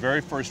locomotive, the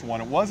very first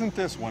one. It wasn't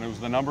this one, it was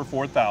the number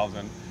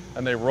 4000,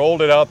 and they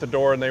rolled it out the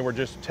door and they were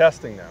just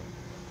testing them.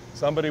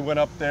 Somebody went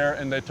up there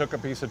and they took a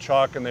piece of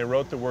chalk and they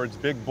wrote the words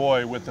Big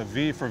Boy with a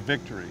V for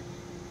victory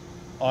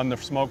on the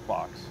smoke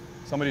box.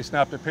 Somebody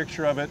snapped a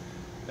picture of it.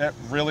 That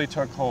really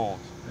took hold.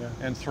 Yeah.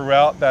 And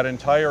throughout that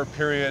entire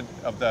period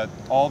of that,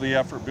 all the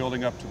effort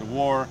building up to the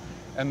war,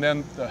 and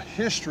then the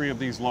history of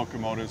these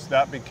locomotives,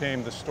 that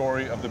became the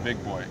story of the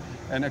Big Boy.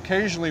 And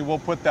occasionally we'll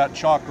put that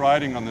chalk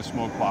writing on the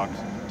smoke box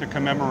to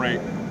commemorate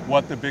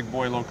what the Big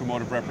Boy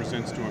locomotive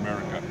represents to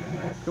America.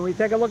 Can we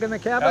take a look in the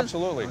cabin?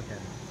 Absolutely. Okay.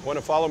 Want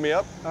to follow me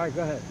up? All right,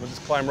 go ahead. We'll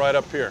just climb right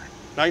up here.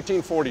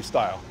 1940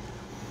 style.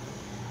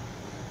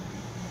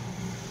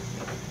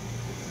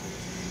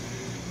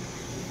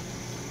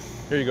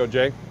 Here you go,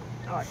 Jay.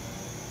 All right.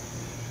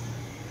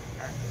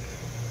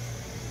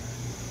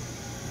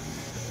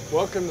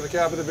 Welcome to the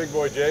cabin of the Big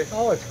Boy, Jay.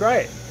 Oh, it's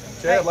great.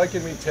 Jay, I'd like you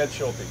to meet Ted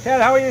Schulte.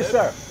 Ted, how are you, Ted?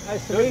 sir?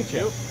 Nice to meet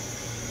you.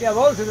 Yeah,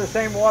 those are the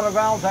same water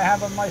valves I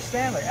have on my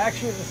Stanley.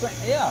 Actually, the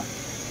same. Yeah,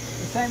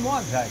 the same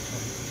ones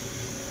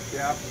actually.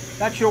 Yeah.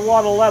 That's your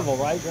water level,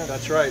 right?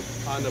 That's right.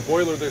 On the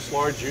boiler this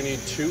large, you need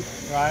 2.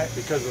 Right.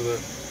 Because of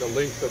the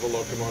length of the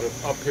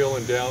locomotive, uphill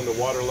and down, the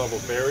water level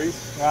varies.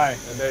 Right.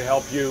 And they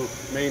help you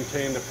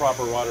maintain the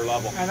proper water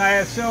level. And I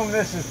assume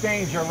this is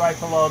danger right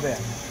below there.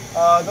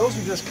 Those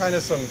are just kind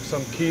of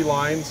some key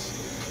lines.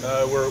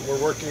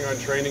 We're working on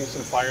training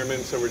some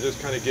firemen, so we're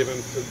just kind of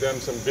giving them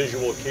some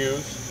visual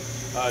cues.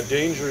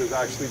 Danger is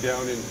actually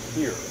down in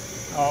here.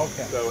 Oh,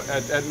 okay. So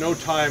at no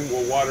time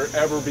will water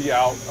ever be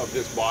out of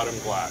this bottom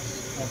glass.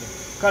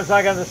 Because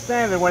I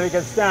understand that when it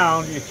gets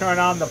down, you turn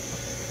on the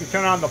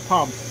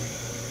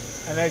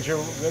pumps, and as you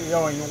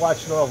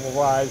watch the level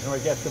rise, and when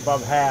it gets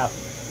above half,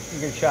 you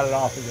can shut it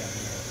off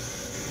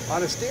again.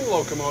 On a steam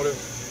locomotive,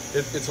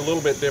 it's a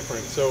little bit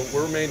different. So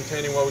we're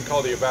maintaining what we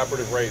call the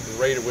evaporative rate, the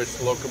rate at which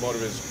the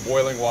locomotive is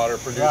boiling water,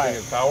 producing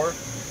its power.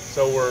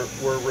 So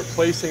we're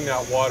replacing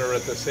that water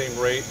at the same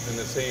rate and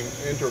the same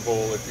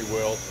interval, if you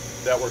will,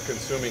 that we're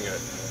consuming it.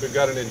 We've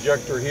got an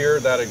injector here,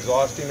 that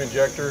exhaust steam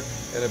injector,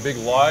 and a big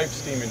live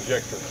steam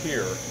injector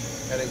here.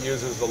 And it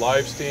uses the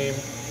live steam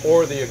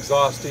or the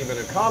exhaust steam and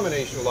a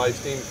combination of live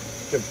steam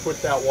to put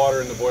that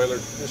water in the boiler.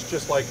 It's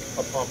just like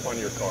a pump on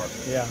your car.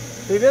 Yeah.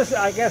 See,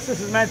 I guess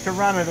this is meant to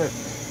run at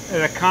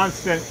a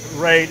constant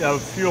rate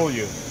of fuel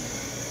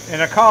use.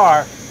 In a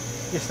car,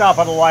 you stop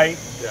at a light,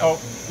 and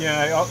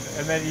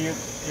then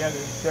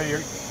so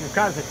you're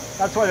constant.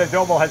 That's why the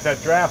Domo has that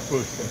draft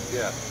booster.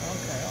 Yeah.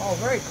 Okay. Oh,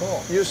 very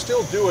cool. You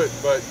still do it,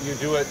 but you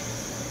do it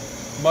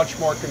much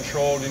more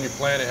controlled and you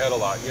plan ahead a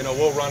lot. You know,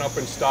 we'll run up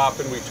and stop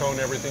and we tone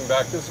everything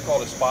back. This is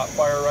called a spot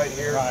fire right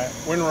here. Right.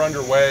 When we're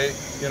underway,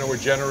 we're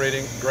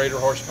generating greater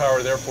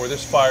horsepower. Therefore,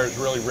 this fire is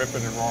really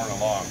ripping and roaring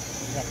along.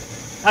 Yeah.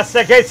 That's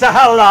the gates of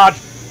hell, Lord.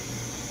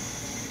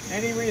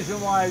 Any reason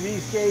why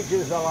these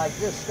gauges are like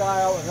this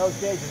style and those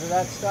gauges are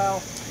that style?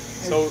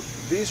 So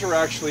these are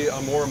actually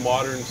a more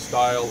modern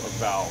style of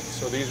valve.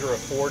 So these are a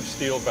forged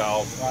steel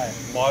valve,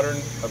 modern,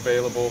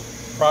 available,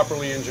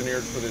 properly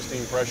engineered for the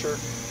steam pressure.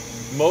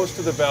 Most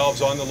of the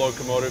valves on the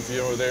locomotive,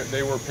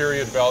 they were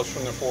period valves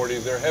from the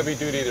 40s. They're heavy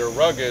duty, they're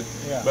rugged,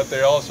 but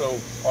they also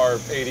are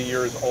 80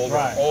 years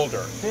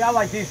older. See, I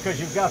like these because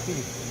you've got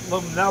these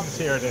little nubs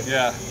here.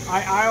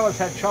 I always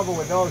had trouble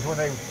with those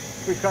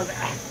because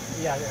I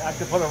have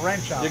to put a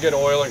wrench on. You get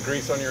oil and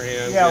grease on your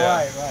hands.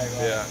 Right.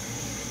 Yeah.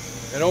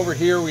 And over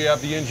here we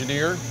have the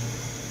engineer,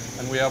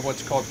 and we have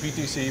what's called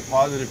PTC,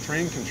 positive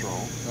train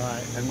control.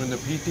 Right. And when the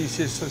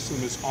PTC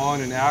system is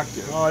on and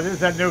active. Oh, this is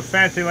that new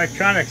fancy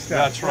electronic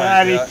stuff. That's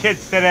right. These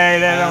kids today,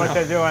 they don't know what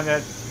they're doing.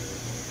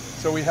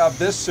 So we have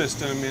this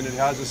system, and it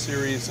has a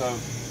series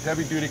of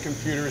heavy-duty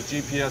computers,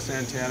 GPS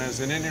antennas,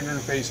 and it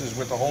interfaces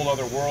with a whole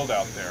other world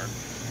out there.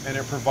 And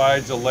it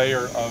provides a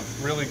layer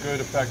of really good,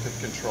 effective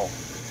control.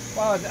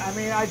 Well, I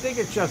mean, I think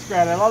it's just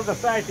great. I love the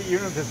fact that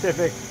Union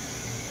Pacific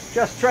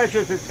just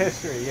treasures its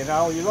history, you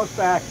know? You look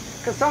back,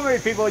 because so many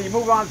people, you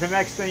move on to the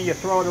next thing, you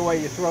throw it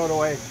away, you throw it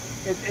away.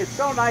 It's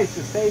so nice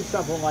to save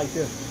something like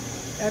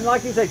this. And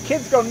like you said,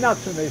 kids go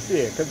nuts when they see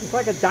it, because it's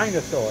like a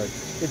dinosaur.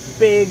 It's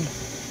big,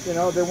 you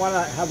know, they want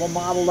to have a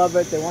model of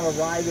it, they want to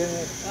ride in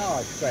it. Oh,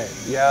 it's great.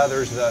 Yeah,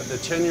 there's the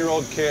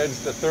 10-year-old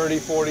kids, the 30,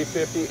 40,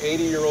 50,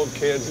 80-year-old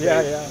kids.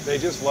 They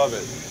just love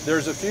it.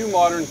 There's a few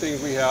modern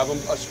things we have,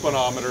 a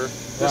speedometer.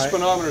 This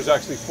speedometer is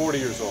actually 40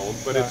 years old,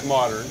 but it's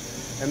modern.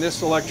 And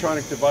this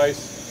electronic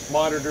device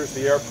monitors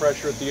the air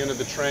pressure at the end of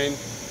the train.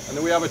 And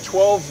then we have a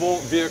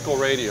 12-volt vehicle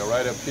radio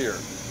right up here.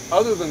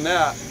 Other than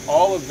that,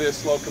 all of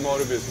this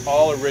locomotive is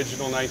all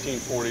original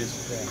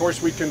 1940s. Of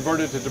course, we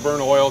converted it to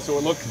burn oil, so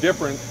it looks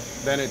different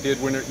than it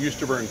did when it used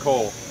to burn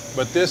coal.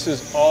 But this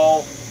is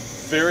all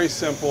very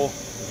simple,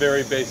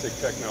 very basic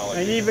technology.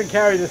 And you even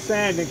carry the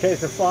sand in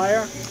case of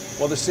fire?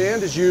 Well, the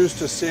sand is used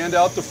to sand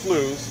out the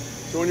flues.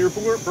 So when you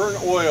burn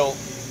oil,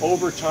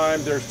 over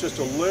time, there's just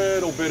a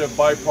little bit of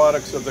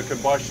byproducts of the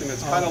combustion.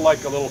 It's kind of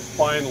like a little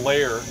fine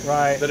layer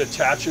that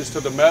attaches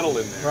to the metal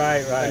in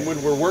there. And when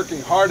we're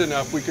working hard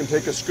enough, we can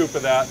take a scoop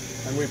of that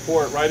and we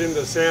pour it right into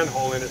the sand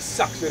hole, and it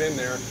sucks it in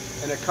there,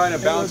 and it kind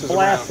of bounces around.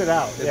 Blasts it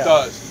out. It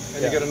does.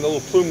 And you get a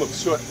little plume of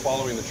soot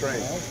following the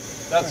train.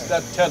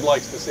 That Ted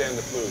likes to sand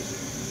the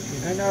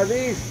flues. And are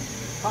these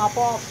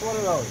pop-offs? What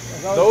are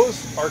those?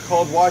 Those are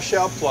called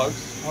washout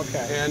plugs.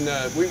 Okay.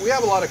 And we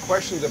have a lot of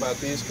questions about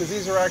these because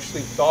these are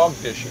actually dog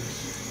dishes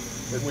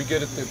that we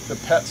get at the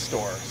pet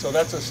store. So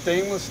that's a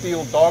stainless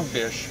steel dog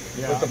dish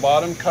with the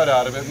bottom cut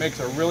out of it. It makes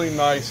a really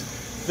nice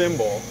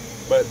thimble.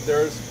 But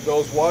there's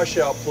those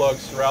washout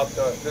plugs throughout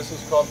this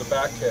is called the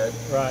back head.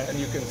 And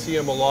you can see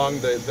them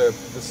along the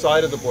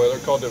side of the boiler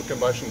called the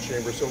combustion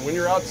chamber. So when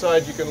you're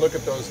outside, you can look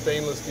at those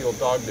stainless steel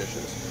dog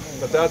dishes.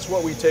 But that's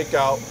what we take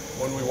out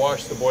when we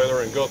wash the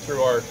boiler and go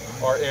through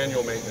our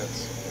annual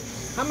maintenance.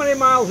 How many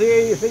miles a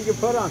year do you think you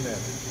put on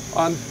this?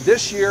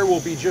 This year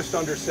will be just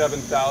under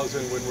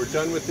 7,000. When we're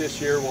done with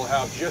this year, we'll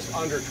have just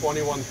under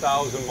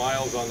 21,000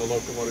 miles on the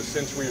locomotive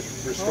since we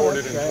restored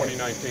it in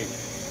 2019.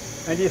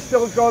 And do you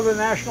still go to the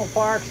national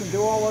parks and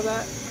do all of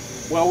that?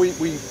 Well,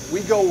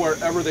 we go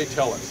wherever they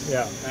tell us.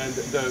 And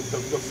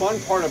the fun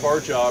part of our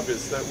job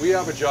is that we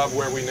have a job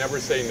where we never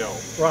say no.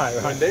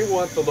 When they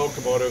want the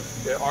locomotive,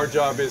 our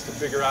job is to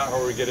figure out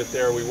how we get it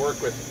there. We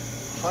work with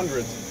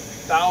hundreds,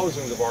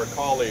 thousands of our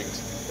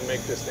colleagues to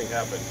make this thing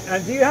happen.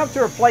 And do you have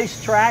to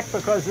replace track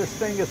because this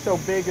thing is so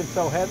big and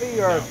so heavy,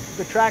 or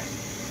the tracks,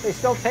 they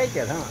still take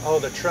it, huh? Oh,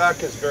 the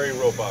track is very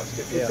robust.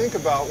 If you think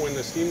about when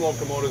the steam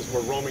locomotives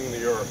were roaming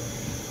the earth,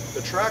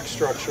 the track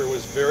structure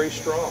was very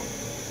strong,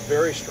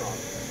 very strong.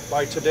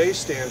 By today's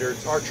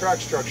standards, our track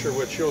structure,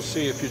 which you'll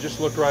see if you just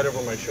look right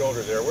over my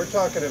shoulder there, we're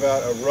talking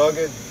about a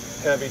rugged,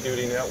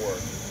 heavy-duty network.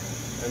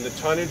 And the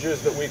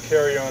tonnages that we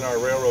carry on our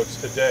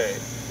railroads today,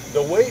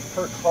 the weight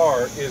per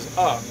car is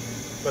up,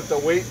 but the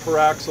weight per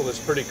axle is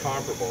pretty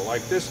comparable.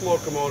 Like this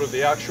locomotive,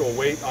 the actual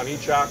weight on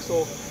each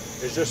axle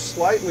is just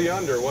slightly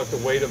under what the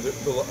weight of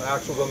the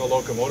axles on the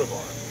locomotive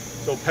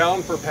are. So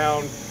pound for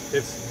pound,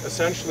 it's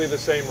essentially the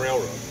same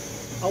railroad.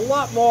 A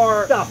lot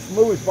more stuff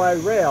moves by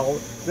rail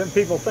than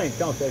people think,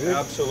 don't they?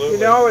 Absolutely.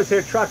 You always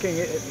hear trucking,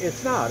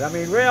 it's not. I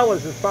mean, rail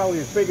is probably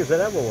as big as it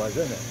ever was,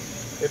 isn't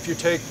it? If you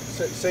take,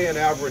 say, an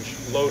average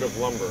load of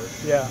lumber,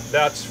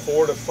 that's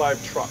 4 to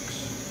 5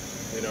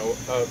 trucks. You know,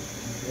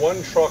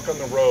 one truck on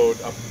the road,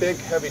 a big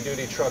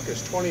heavy-duty truck,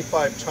 is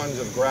 25 tons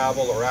of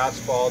gravel or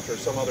asphalt or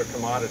some other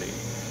commodity.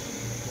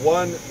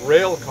 One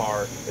rail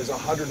car is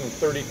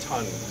 130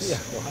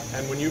 tons.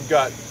 And when you've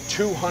got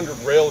 200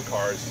 rail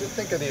cars, just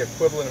think of the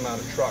equivalent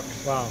amount of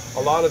trucks. A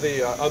lot of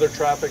the other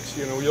traffics,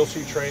 you know, you'll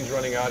see trains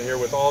running out here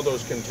with all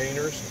those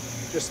containers.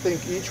 Just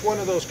think each one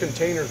of those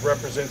containers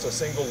represents a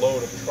single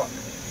load of truck.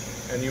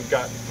 And you've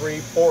got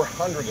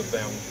 300-400 of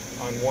them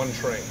on one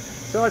train.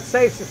 So it's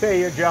safe to say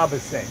your job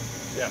is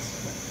safe. Yes.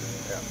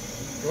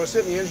 You want to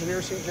sit in the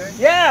engineer seat, Jay?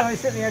 Yeah, let me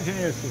sit in the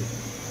engineer seat.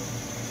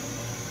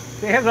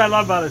 See, here's what I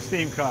love about a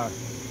steam car.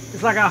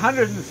 It's like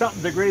 100 and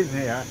something degrees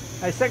in here.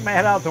 I stick my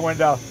head out the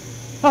window.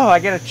 Oh, I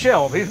get a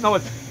chill, even though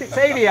it's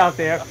 80 out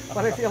there,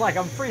 but I feel like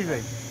I'm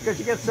freezing because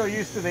you get so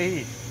used to the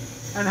heat.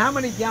 And how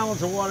many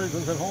gallons of water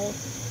does it hold?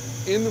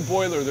 In the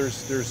boiler,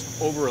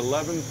 there's over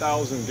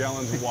 11,000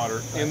 gallons of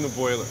water in the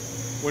boiler.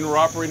 When we're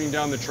operating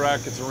down the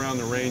track, it's around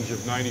the range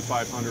of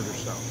 9,500 or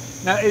so.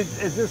 Now,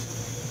 is this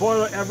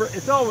boiler ever,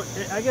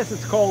 I guess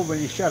it's cold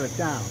when you shut it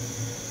down,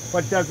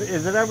 but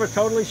is it ever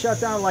totally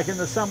shut down? Like in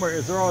the summer,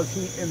 is there always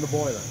heat in the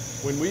boiler?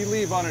 When we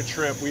leave on a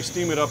trip, we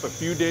steam it up a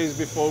few days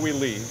before we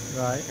leave.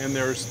 And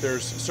there's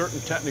certain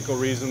technical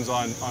reasons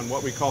on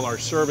what we call our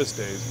service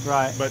days.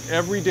 But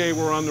every day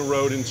we're on the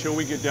road until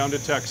we get down to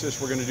Texas,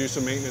 we're going to do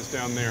some maintenance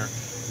down there.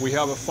 We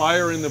have a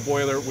fire in the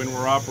boiler when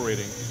we're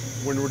operating.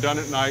 when we're done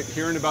at night.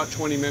 Here in about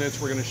 20 minutes,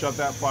 we're going to shut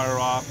that fire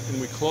off, and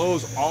we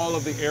close all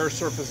of the air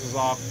surfaces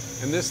off,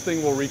 and this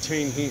thing will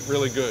retain heat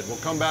really good. We'll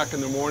come back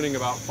in the morning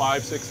about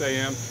 5, 6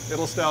 a.m.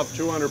 It'll still have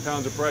 200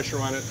 pounds of pressure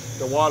on it.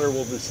 The water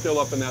will be still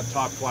up in that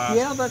top class.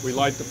 Yeah, we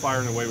light the fire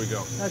and away we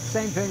go. That's the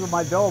same thing with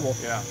my Doble.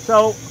 Yeah.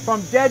 So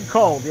from dead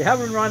cold, you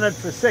haven't run it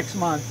for 6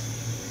 months.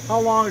 How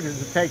long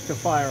does it take to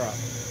fire up?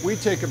 We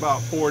take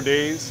about 4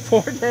 days.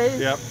 4 days?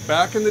 Yep.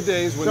 Back in the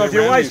days when so they if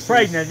your ran wife's these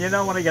pregnant, you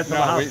don't want to get to the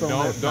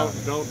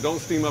hospital. Don't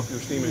steam up your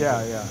steam engine.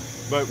 Yeah, yeah.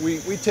 But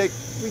we take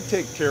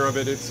care of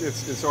it.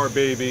 It's our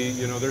baby.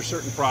 You know, there's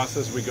certain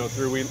process we go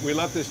through. We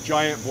let this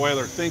giant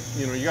boiler think.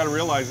 You know, you got to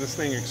realize this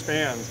thing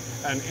expands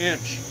an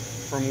inch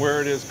from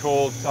where it is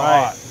cold to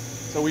hot.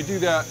 So we do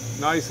that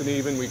nice and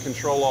even. We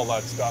control all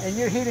that stuff. And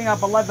you're heating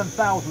up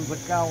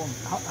 11,000 gallons,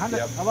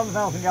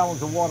 11,000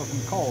 gallons of water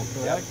from cold,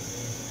 correct?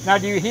 Yep. Now,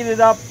 do you heat it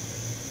up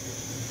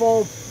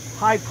full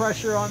high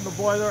pressure on the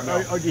boiler,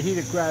 no. or do you heat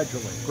it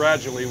gradually?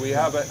 Gradually. We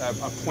have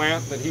a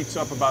plant that heats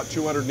up about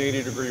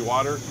 280 degree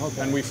water,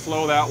 and we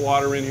flow that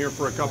water in here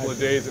for a couple of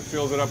days. It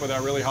fills it up with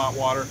that really hot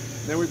water.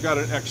 And then we've got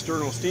an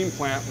external steam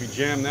plant. We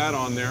jam that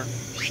on there.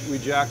 We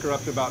jack her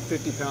up to about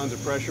 50 pounds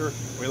of pressure.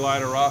 We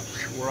light her up.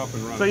 We're up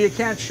and running. So you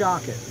can't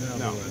shock it?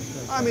 No.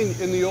 I mean,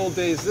 in the old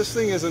days, this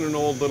thing isn't an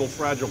old little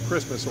fragile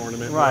Christmas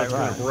ornament where it's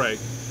going to break.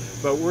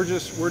 But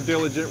we're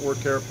diligent, we're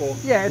careful.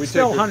 Yeah, it's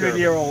still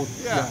 100-year-old.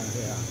 Yeah.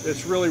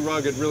 It's really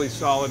rugged, really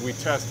solid. We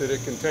test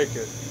it can take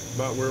it,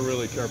 but we're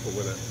really careful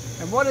with it.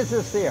 And what is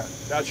this here?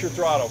 That's your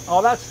throttle.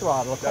 Oh, that's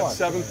throttle, of course.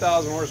 That's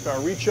 7,000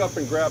 horsepower. Reach up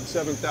and grab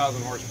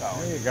 7,000 horsepower.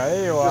 There you go,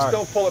 there you are. Just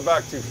don't pull it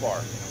back too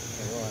far.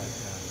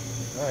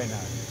 Very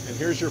nice. And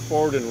here's your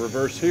forward and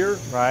reverse here.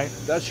 Right.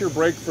 That's your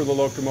brake for the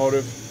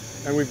locomotive.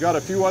 And we've got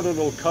a few other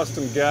little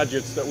custom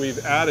gadgets that we've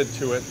added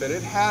to it that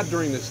it had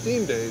during the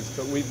steam days,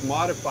 but we've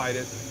modified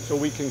it so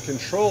we can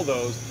control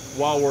those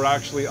while we're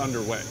actually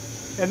underway.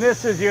 And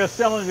this is your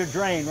cylinder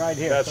drain right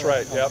here. That's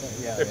right, yep. Okay,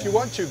 yeah, if you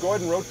want to, go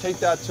ahead and rotate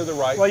that to the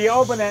right. Well, you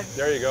open it.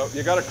 There you go.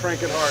 You got to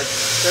crank it hard.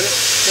 Spin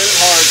it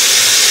hard,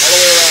 all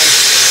the way around.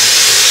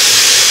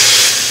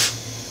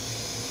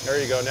 There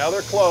you go. Now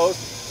they're closed.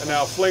 And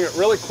now fling it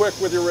really quick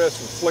with your wrist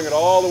and fling it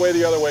all the way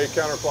the other way,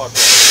 counterclockwise.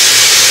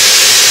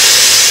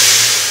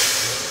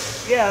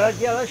 Yeah,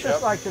 that's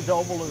just like the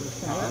Doble of the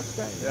thing. That's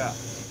great.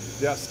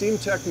 Yeah, steam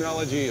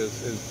technology is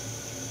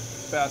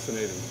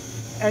fascinating.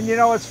 And you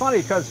know, it's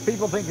funny because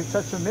people think it's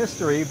such a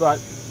mystery,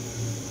 but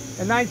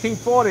in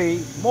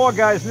 1940, more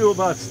guys knew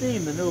about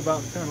steam than knew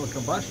about internal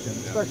combustion,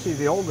 especially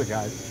the older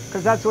guys,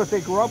 because that's what they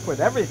grew up with.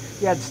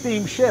 You had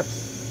steam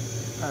ships.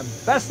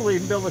 Bessel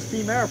even built a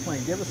steam airplane.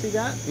 Did you ever see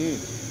that?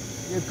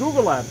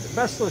 Google that,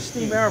 Bessel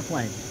steam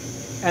airplane.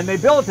 And they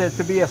built it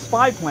to be a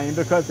spy plane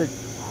because it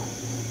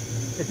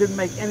didn't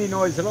make any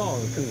noise at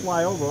all. It could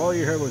fly over. All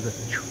you heard was a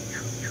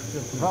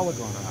propeller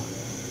going around.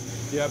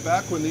 Yeah,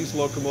 back when these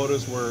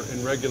locomotives were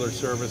in regular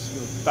service,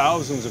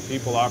 thousands of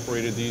people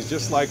operated these,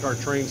 just like our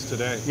trains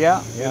today.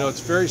 Yeah. You know, it's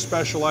very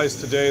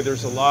specialized today.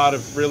 There's a lot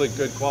of really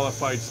good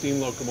qualified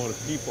steam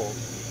locomotive people,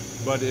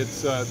 but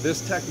it's this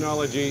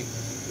technology.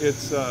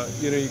 It's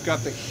you know, you've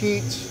got the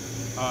heat,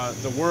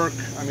 the work.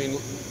 I mean,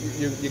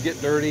 you get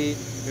dirty.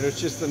 You know,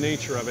 it's just the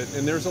nature of it.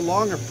 And there's a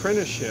long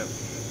apprenticeship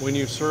when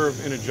you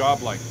serve in a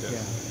job like this.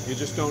 Yeah. You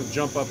just don't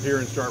jump up here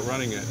and start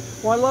running it.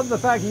 Well, I love the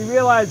fact you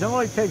realize it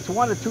only takes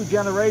 1 or 2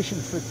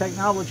 generations for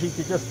technology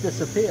to just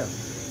disappear.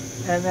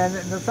 And then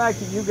the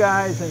fact that you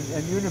guys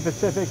and Union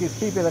Pacific is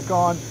keeping it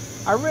going,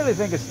 I really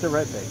think it's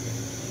terrific.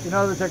 You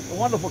know, there's a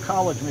wonderful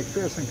college,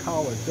 McPherson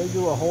College. They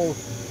do a whole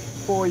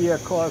 4-year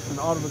course in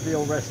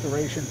automobile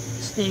restoration,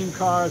 steam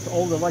cars,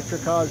 old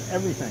electric cars,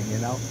 everything, you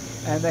know.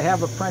 And they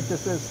have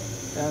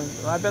apprentices, and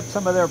I bet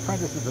some of their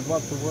apprentices would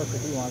love to work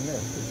with you on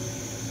this.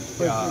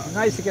 It's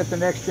nice to get the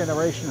next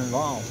generation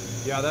involved.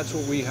 Yeah, that's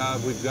what we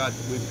have. We've got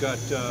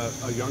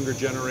a younger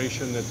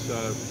generation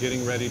that's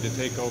getting ready to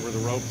take over the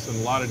ropes in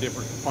a lot of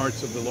different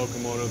parts of the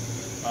locomotive,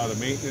 the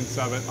maintenance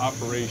of it,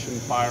 operation,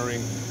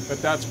 firing.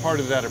 But that's part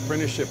of that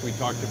apprenticeship we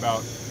talked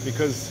about,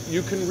 because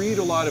you can read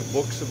a lot of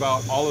books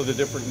about all of the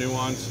different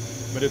nuance,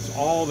 but it's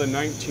all the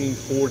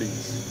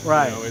 1940s.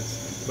 Right. You know,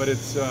 but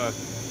it's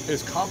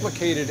as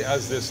complicated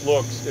as this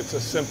looks. It's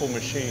a simple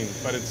machine,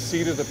 but it's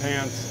seat of the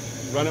pants.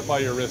 Run it by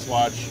your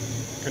wristwatch,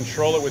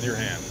 control it with your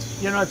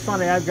hands. You know, it's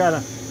funny, I've got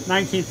a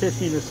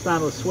 1915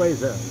 Hispano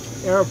Suiza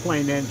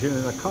airplane engine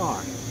in a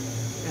car,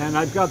 and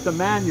I've got the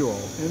manual.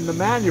 In the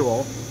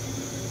manual,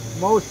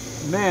 most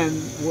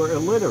men were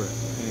illiterate.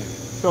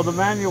 So the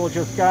manual,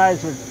 just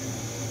guys with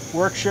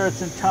work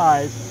shirts and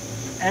ties,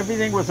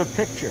 everything was a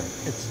picture.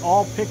 It's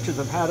all pictures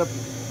of how to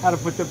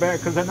put the bearing,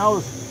 because I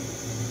know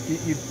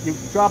you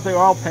drop the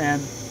oil pan,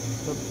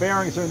 the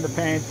bearings are in the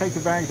pan, take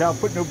the bearings out,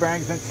 put new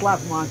bearings in, slap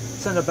them on,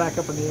 send it back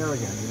up in the air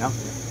again, you know?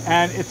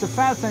 And it's a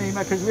fascinating,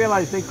 because you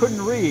realize they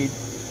couldn't read,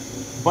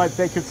 but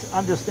they could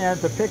understand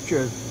the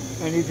pictures,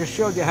 and he just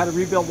showed you how to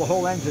rebuild the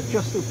whole engine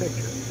just through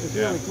pictures.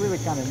 It's really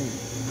kind of neat.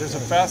 There's a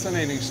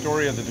fascinating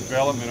story of the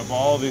development of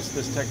all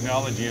this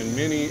technology, and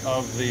many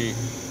of the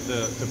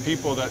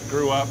people that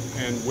grew up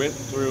and went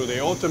through, they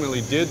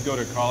ultimately did go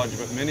to college,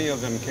 but many of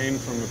them came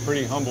from a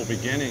pretty humble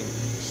beginning,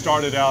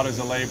 started out as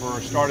a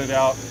laborer, started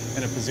out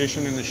in a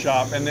position in the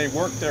shop, and they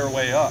worked their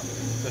way up.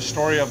 The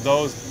story of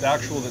those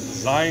that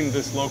designed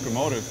this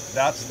locomotive,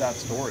 that's that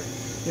story.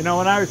 You know,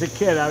 when I was a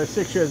kid, I was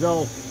 6 years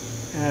old,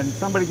 and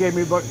somebody gave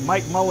me a book,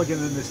 Mike Mulligan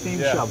and the Steam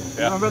Shovel.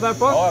 Yeah. Remember that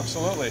book? Oh,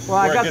 absolutely. Well,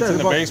 Where I got it gets this in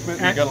the book, basement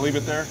and you got to leave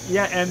it there?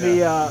 Yeah, and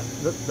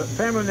the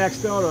family next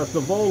door to us, the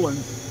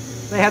Volans,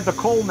 they had the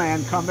coal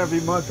man come every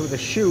month with a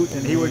chute,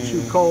 and he would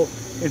shoot coal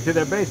into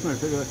their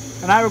basement.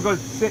 And I would go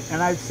sit,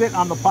 and I'd sit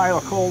on the pile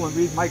of coal and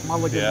read Mike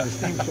Mulligan and the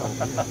Steam Shovel.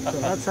 So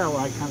that's how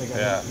I kind of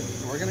got into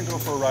it. We're going to go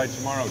for a ride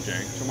tomorrow,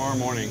 Jay, tomorrow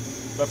morning.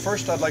 But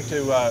first,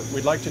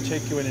 we'd like to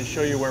take you in and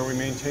show you where we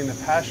maintain the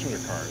passenger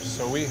cars.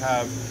 So we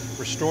have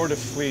restored a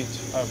fleet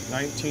of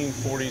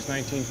 1940s,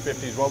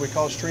 1950s, what we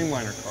call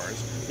streamliner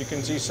cars. You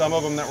can see some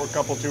of them that we're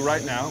coupled to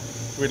right now.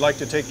 We'd like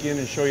to take you in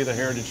and show you the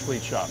Heritage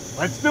Fleet Shop.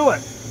 Let's do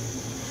it.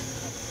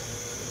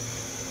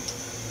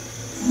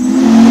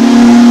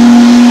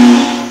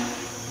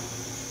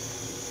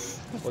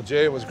 Well,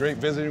 Jay, it was great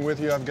visiting with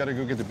you. I've got to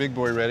go get the big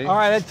boy ready. All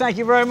right, thank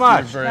you very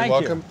much. You're very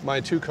welcome. My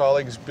two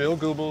colleagues, Bill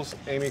Goebbels,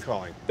 Amy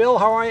Calling. Bill,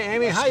 how are you?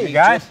 Amy, Nice how to you meet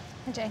guys? you.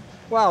 Hi, Jay.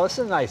 Wow, this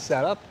is a nice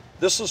setup.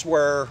 This is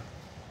where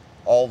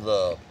all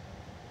the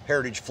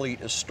Heritage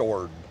fleet is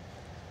stored.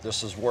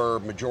 This is where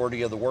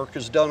majority of the work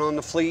is done on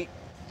the fleet.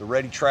 The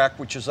ready track,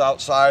 which is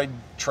outside,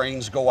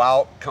 trains go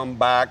out, come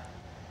back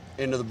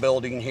into the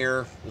building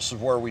here. This is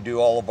where we do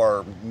all of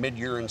our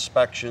mid-year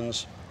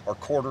inspections, our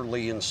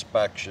quarterly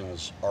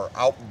inspections, our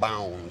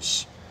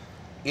outbounds,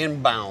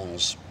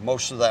 inbounds.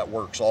 Most of that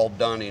work's all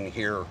done in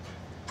here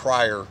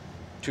prior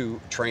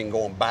to train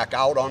going back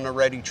out on the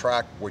ready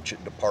track, which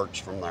it departs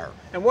from there.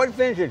 And what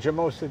vintage are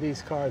most of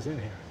these cars in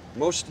here?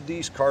 Most of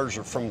these cars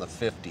are from the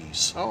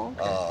 50s. Oh,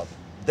 okay.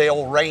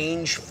 They'll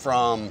range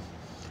from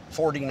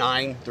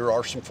 49, there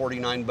are some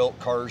 49 built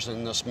cars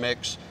in this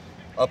mix,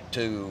 up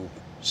to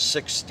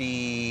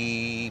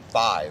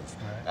 65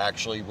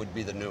 actually would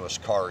be the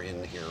newest car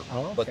in here.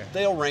 Oh, okay. But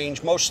they'll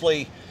range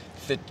mostly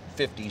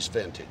 50s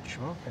vintage.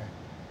 Okay.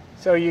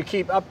 So you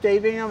keep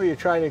updating them, or you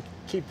try to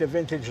keep the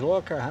vintage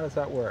look, or how does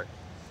that work?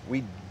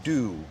 We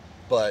do,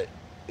 but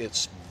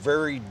it's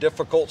very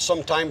difficult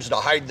sometimes to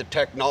hide the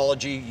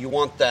technology. You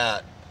want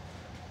that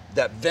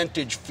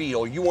vintage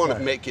feel. You want to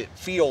make it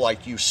feel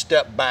like you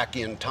step back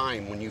in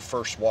time when you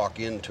first walk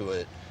into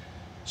it.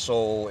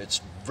 So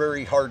it's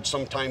very hard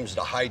sometimes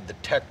to hide the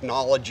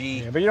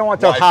technology. Yeah, but you don't want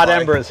those hot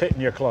embers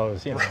hitting your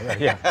clothes, you know.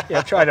 Yeah,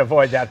 try to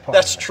avoid that part.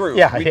 That's true.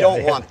 We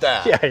don't want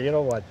that. Yeah, you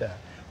don't want that.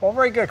 Well,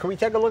 very good. Can we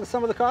take a look at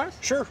some of the cars?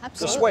 Sure.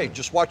 Absolutely. This way.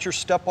 Just watch your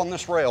step on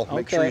this rail.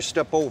 Make sure you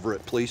step over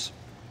it, please.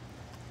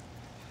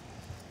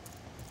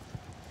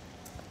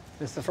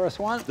 This is the first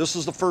one? This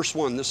is the first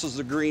one. This is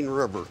the Green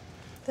River.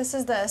 This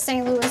is the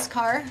St. Louis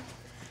car.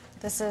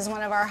 This is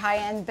one of our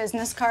high-end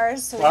business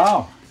cars. So we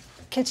Wow. have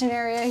a kitchen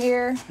area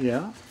here.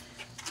 Yeah.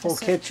 Full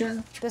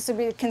kitchen. This would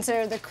be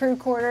considered the crew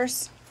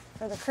quarters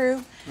for the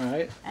crew.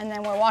 Right. And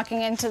then we're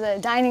walking into the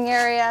dining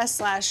area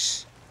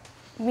slash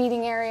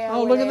meeting area Oh,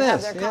 where look they at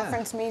have this, their yeah.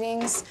 conference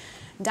meetings.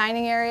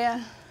 Dining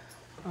area.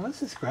 Oh,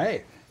 this is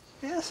great.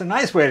 Yeah, it's a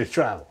nice way to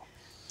travel.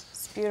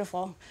 It's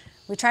beautiful.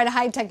 We try to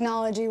hide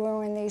technology when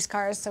we're in these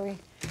cars, so we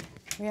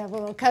have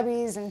little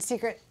cubbies and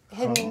secret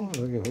hidden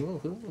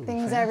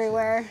things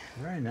everywhere.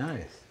 Very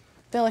nice.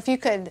 Bill, if you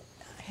could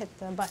hit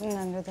the button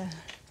under the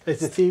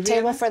It's a TV?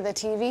 table for the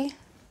TV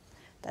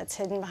that's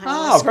hidden behind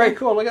the Oh, screen. very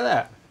cool. Look at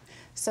that.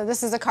 So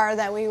this is a car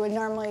that we would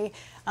normally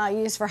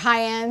use for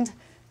high-end.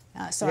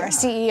 So Yeah. our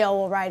CEO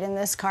will ride in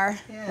this car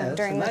Yeah, that's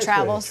during a the nice way to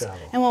travels. travel.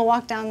 And we'll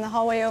walk down the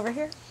hallway over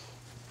here.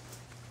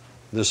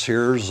 This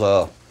here's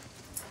a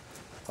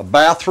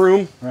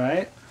bathroom,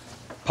 Right.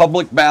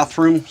 public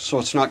bathroom, so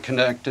it's not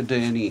connected to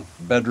any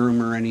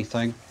bedroom or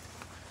anything.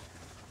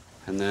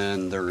 And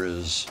then there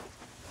is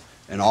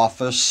an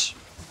office,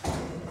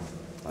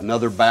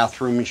 another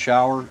bathroom and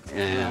shower,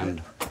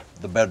 and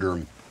the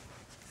bedroom.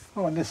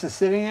 Oh, and this is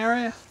sitting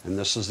area? And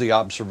this is the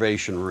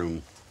observation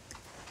room.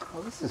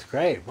 Oh, this is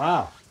great.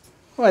 Wow.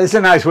 Well, it's a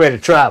nice way to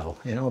travel,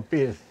 you know.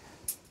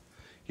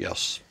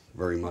 Yes,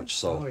 very much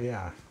so. Oh,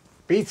 yeah.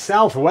 Beat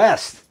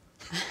Southwest.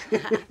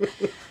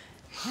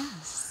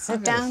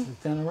 Sit down,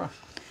 Yeah,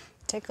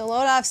 take a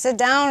load off, sit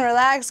down,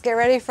 relax, get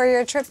ready for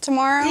your trip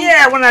tomorrow.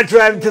 when I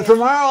drive to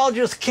tomorrow, I'll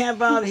just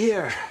camp out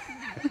here.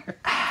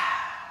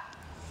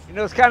 You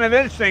know, it's kind of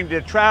interesting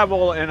to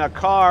travel in a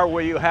car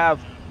where you have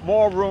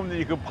more room than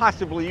you could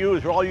possibly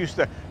use. We're all used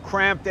to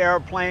cramped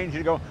airplanes.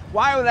 You go,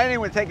 why would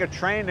anyone take a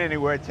train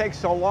anywhere? It takes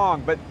so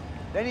long. But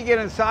then you get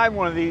inside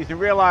one of these and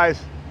realize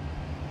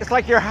it's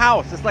like your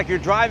house. It's like you're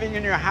driving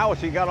in your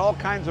house. You got all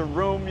kinds of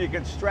room. You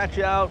can stretch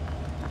out.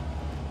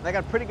 They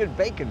got pretty good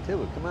bacon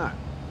too. Come on.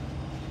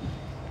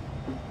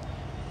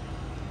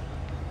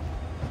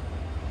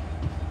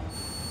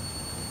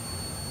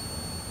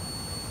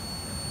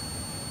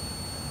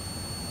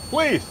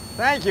 Please,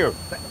 thank you.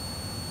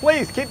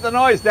 Please keep the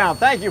noise down.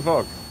 Thank you,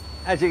 folks.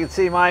 As you can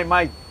see,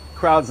 my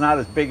crowd's not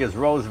as big as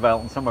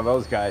Roosevelt and some of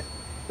those guys.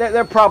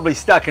 They're probably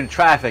stuck in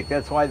traffic.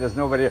 That's why there's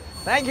nobody here.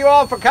 Thank you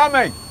all for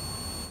coming.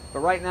 But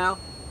right now,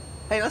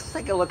 hey, let's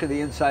take a look at the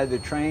inside of the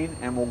train,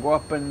 and we'll go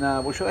up and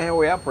we'll show you how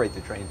we operate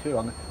the train too.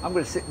 I'm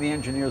going to sit in the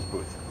engineer's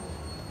booth.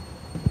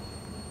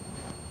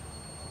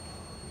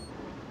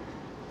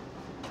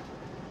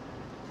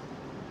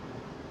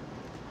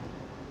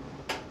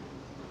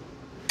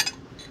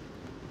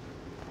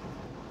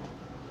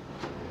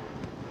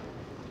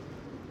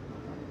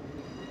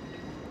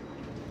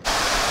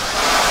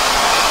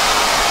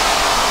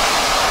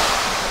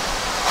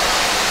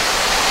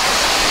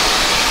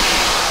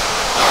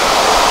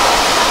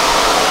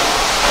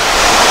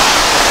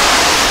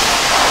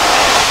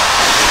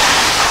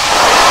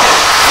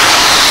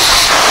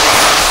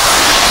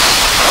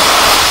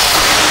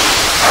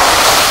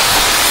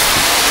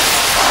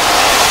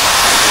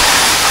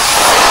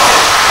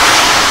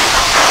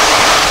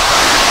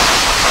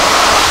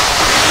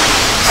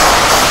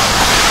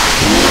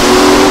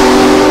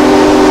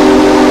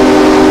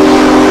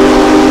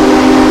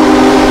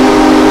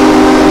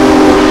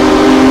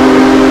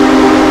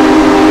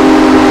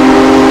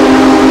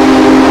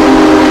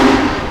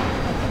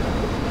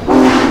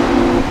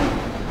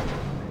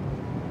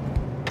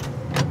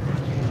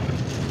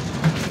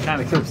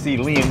 Kind of could see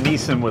Liam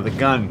Neeson with a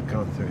gun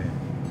going through here.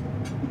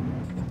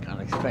 Kind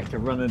of expect to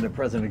run into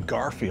President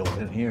Garfield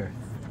in here.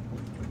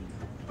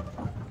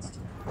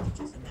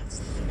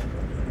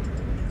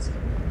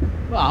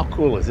 Well, how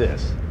cool is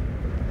this?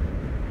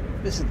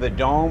 This is the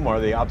dome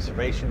or the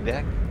observation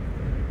deck.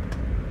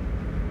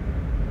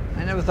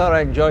 I never thought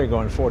I'd enjoy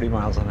going 40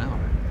 miles an hour.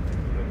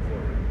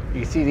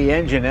 You can see the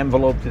engine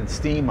enveloped in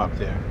steam up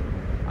there.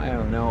 I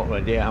don't know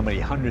idea how many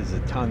hundreds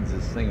of tons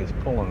this thing is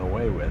pulling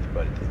away with,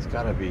 but it's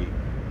got to be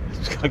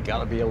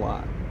a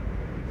lot.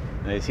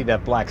 Now you see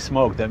that black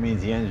smoke, that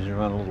means the engines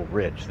run a little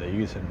rich. They're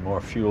using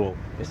more fuel.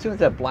 As soon as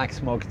that black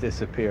smoke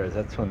disappears,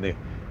 that's when the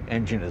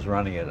engine is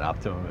running at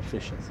optimum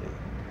efficiency.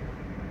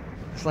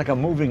 It's like a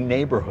moving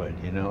neighborhood,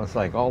 you know? It's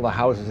like all the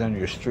houses on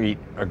your street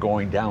are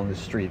going down the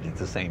street at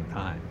the same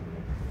time.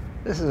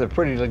 This is a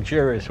pretty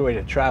luxurious way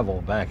to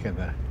travel back in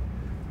the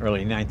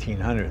early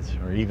 1900s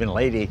or even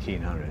late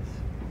 1800s.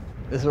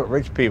 This is what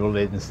rich people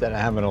did. Instead of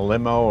having a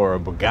limo or a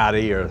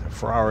Bugatti or a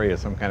Ferrari or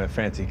some kind of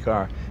fancy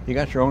car, you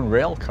got your own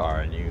rail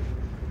car and you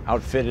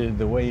outfitted it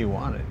the way you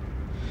wanted.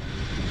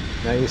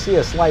 Now you see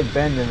a slight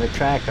bend in the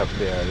track up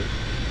there.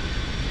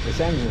 This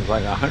engine is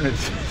like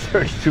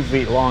 132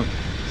 feet long,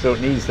 so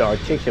it needs to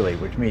articulate,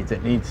 which means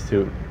it needs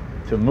to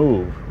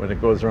move when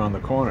it goes around the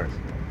corners.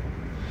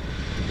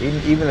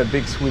 Even a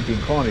big sweeping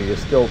corner, you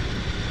still,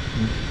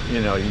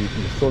 you know, you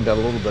still got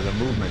a little bit of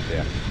movement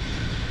there.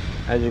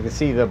 As you can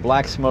see, the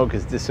black smoke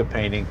is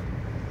dissipating,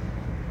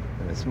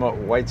 and the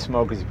white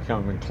smoke is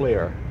becoming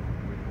clear,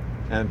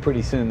 and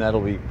pretty soon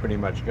that'll be pretty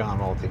much gone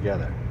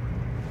altogether.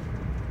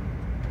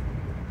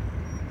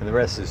 And the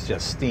rest is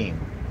just steam.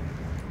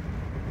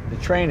 The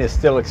train is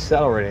still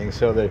accelerating,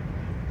 so that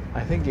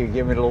I think you're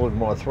giving it a little bit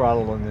more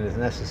throttle than is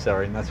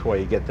necessary, and that's why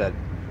you get that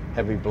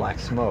heavy black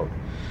smoke.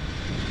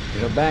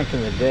 You know, back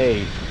in the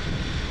day,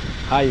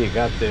 how you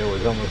got there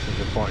was almost as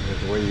important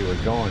as where you were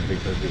going,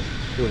 because it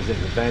was an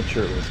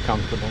adventure, it was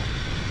comfortable.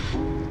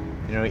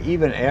 You know,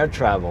 even air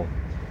travel,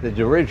 the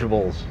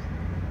dirigibles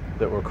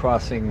that were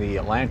crossing the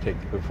Atlantic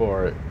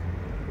before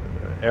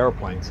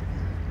airplanes,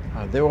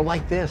 they were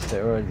like this.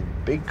 They were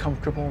big,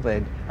 comfortable. They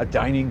had a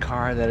dining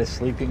car, they had a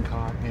sleeping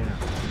car, you know.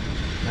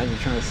 Imagine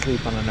trying to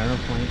sleep on an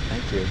airplane,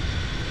 thank you.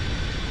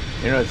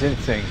 You know, it's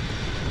interesting.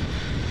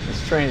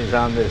 This train is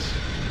on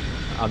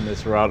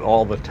this route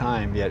all the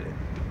time, yet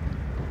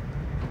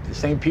the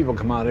same people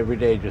come out every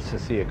day just to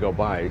see it go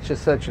by. It's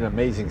just such an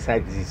amazing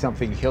sight to see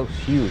something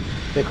huge.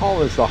 They call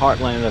this the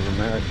Heartland of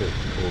America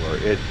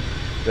tour.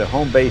 The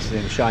home base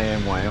is in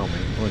Cheyenne, Wyoming.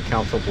 We're in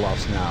Council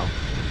Bluffs now.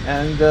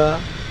 And,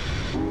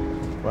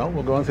 well,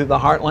 we're going through the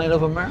Heartland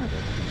of America.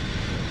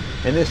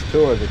 In this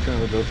tour, the train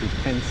will go through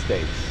 10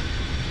 states.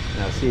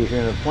 Now, see, if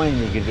you're in a plane,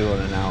 you could do it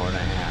in an hour and a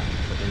half,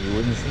 but then you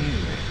wouldn't see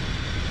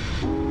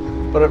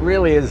anything. But it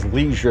really is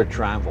leisure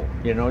travel.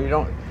 You know, you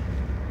don't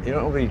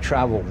really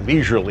travel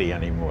leisurely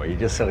anymore. You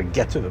just sort of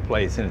get to the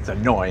place and it's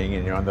annoying,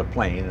 and you're on the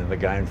plane and the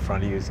guy in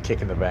front of you is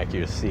kicking the back of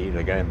your seat,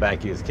 the guy in back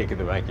of you is kicking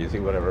the back of your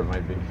seat, whatever it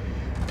might be.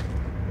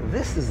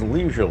 This is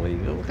leisurely.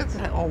 Look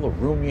at all the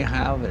room you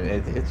have.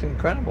 It's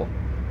incredible.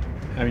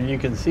 I mean, you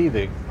can see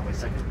the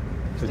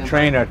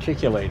train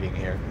articulating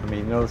here. I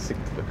mean, notice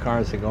the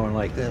cars are going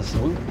like this.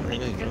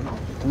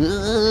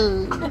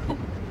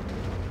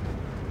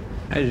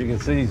 As you can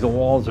see, the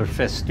walls are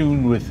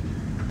festooned with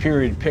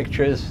period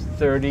pictures,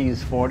 30s,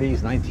 40s,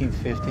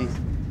 1950s.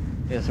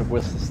 There's a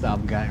whistle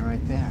stop guy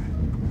right there.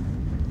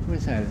 Who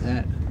is that? Is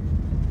that?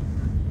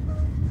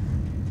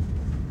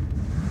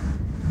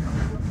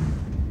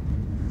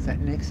 Is that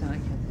Nixon? I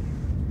can't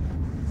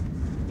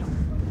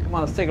see. Come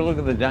on, let's take a look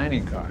at the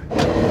dining car.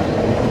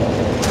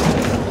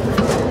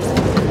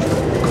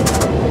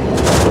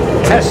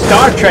 It has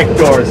Star Trek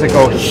doors that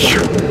go.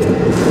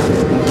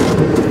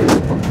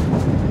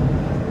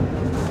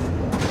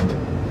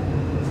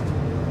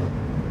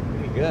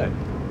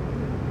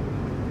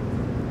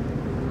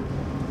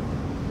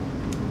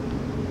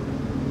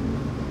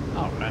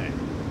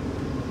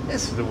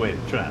 This is the way to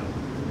travel.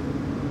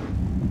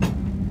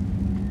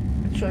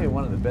 Let's show you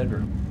one of the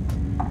bedrooms.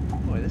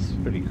 Boy, this is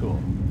pretty cool.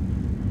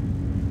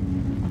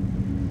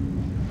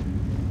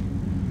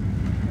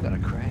 I'm gonna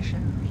crash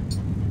out.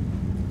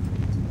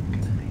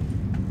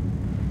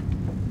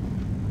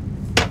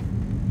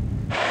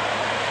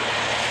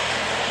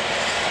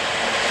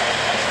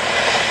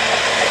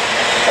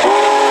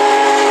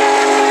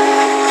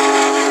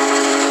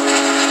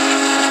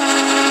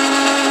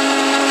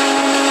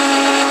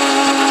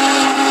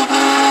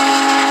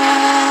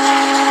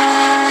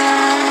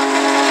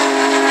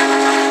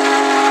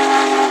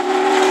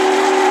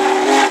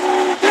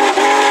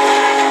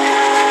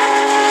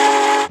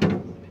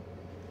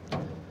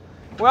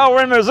 Well,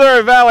 we're in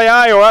Missouri Valley,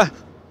 Iowa.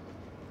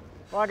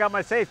 Well, I got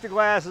my safety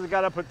glasses,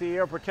 got to put the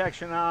ear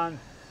protection on.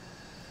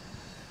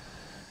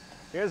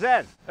 Here's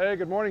Ed. Hey,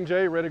 good morning,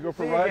 Jay. Ready to go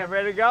for a ride?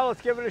 Ready to go?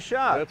 Let's give it a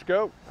shot. Let's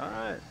go. All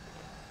right.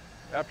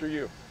 After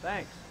you.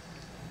 Thanks.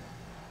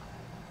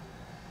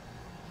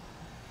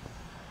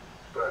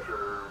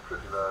 Thatcher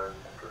 59.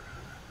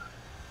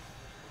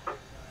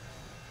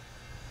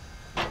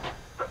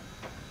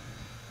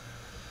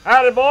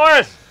 Howdy,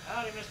 boys.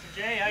 Howdy, Mr.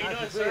 J. How you Nice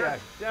doing, to see sir?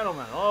 you.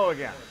 Gentlemen, hello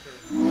again.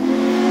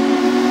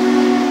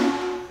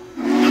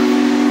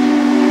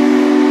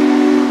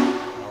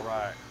 All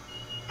right.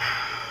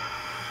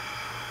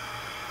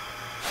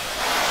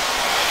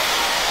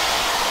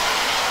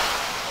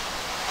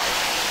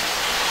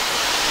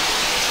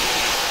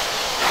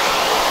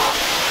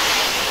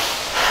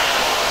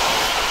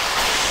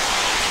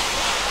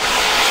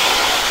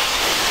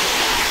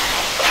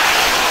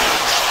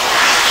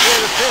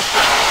 Here's the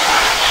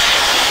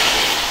piston.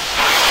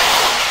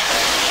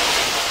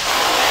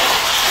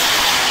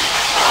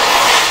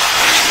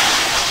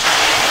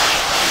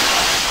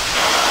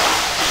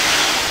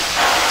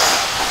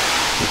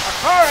 A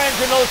car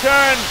engine will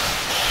turn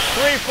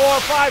 3, 4,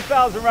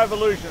 5,000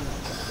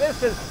 revolutions.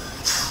 This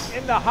is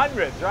in the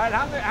hundreds, right?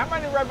 How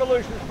many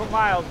revolutions per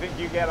mile think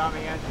you get on the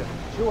engine?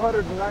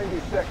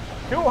 296.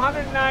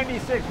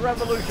 296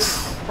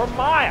 revolutions per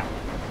mile,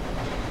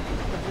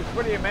 which is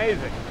pretty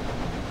amazing.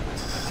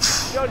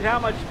 Shows you how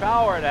much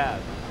power it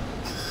has.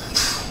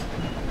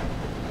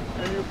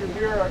 And you can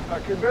hear a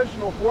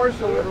conventional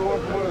four-cylinder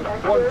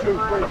locomotive, 1, 2,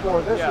 3,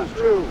 4. This Yeah. is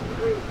 2.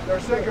 They're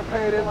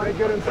syncopated, they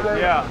get in sync.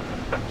 Yeah.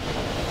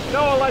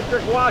 No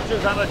electric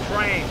watches on a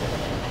train.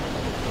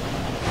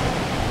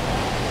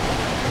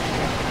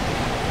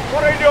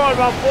 What are you doing,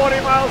 about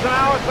 40 miles an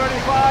hour,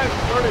 35?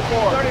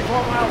 34.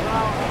 34 miles an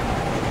hour.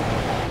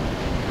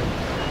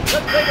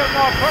 Let's think of a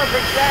more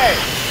perfect day.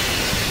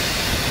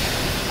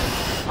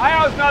 I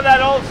always know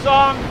that old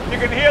song, you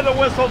can hear the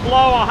whistle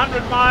blow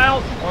 100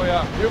 miles. Oh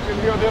yeah, you can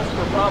hear this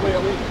for probably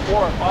at least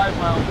 4 or 5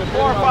 miles.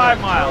 4 or 5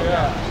 miles. Oh,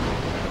 yeah.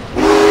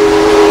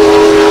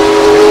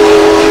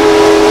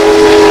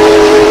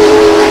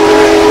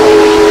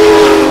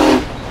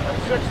 At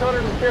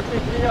 650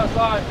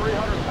 psi,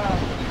 300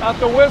 pounds. At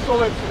the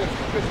whistle, it's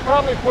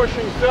probably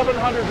pushing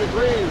 700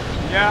 degrees.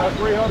 Yeah. At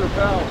 300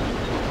 pounds.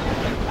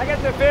 I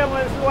get the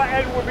feeling this is what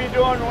Ed would be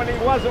doing when he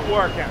wasn't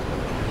working.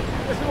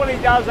 This is what he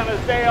does on his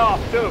day off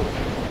too.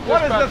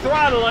 What is the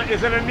throttle?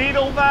 Is it a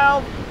needle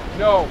valve?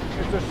 No,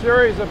 it's a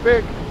series of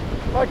big,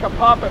 like a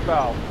poppet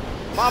valve.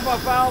 Pop-up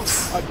valve?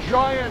 A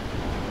giant,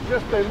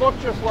 they look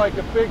just like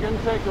a big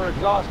intake or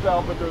exhaust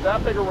valve, but they're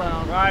that big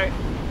around. Right.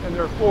 And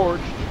they're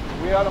forged.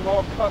 We had them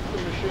all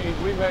custom machined.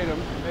 We made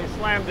them. They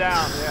slam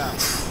down, yeah.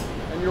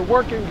 And you're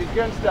working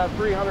against that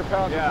 300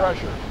 pounds Yeah. of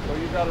pressure. So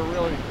you got to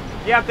really,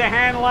 You have to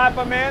hand lap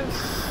them in?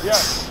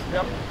 yes,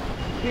 yep.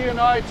 He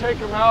and I take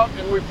them out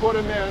and we put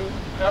them in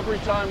every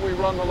time we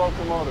run the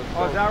locomotive.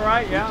 Oh, is that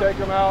right? Yeah. We take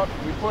them out,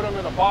 we put them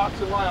in a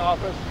box in my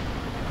office,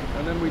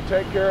 and then we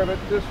take care of it.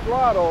 This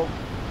throttle,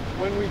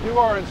 when we do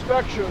our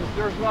inspections,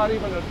 there's not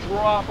even a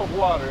drop of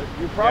water.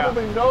 You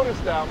probably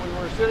noticed that when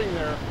we're sitting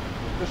there.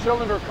 The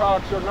cylinder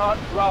cocks are not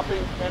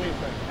dropping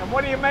anything. And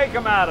what do you make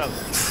them out of?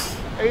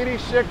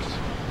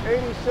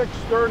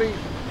 8630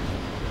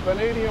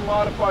 vanadium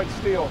modified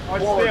steel. Oh,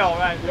 Forged. steel,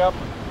 right. Yep.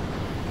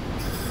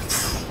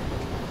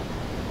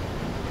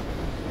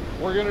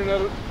 We're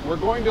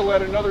going to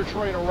let another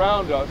train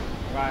around us,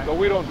 Right. but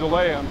we don't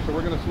delay him, so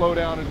we're going to slow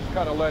down and just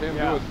kind of let him do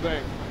Yeah. his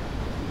thing.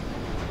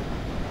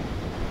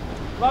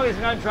 As long as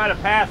he doesn't try to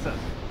pass us.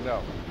 No.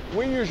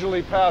 We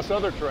usually pass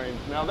other trains.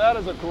 Now that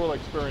is a cool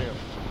experience.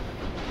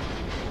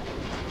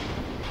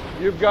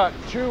 You've got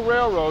 2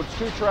 railroads,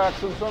 2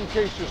 tracks, in some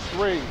cases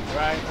 3.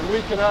 Right. And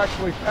we can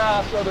actually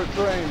pass other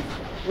trains.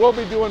 We'll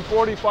be doing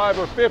 45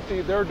 or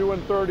 50, they're doing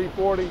 30,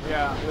 40.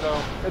 Yeah. You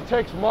know, it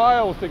takes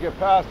miles to get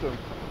past them.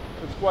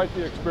 It's quite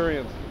the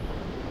experience.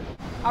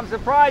 I'm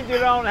surprised you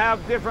don't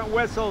have different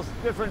whistles,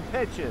 different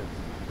pitches,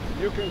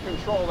 You can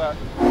control that.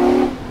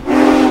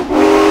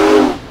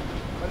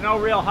 but no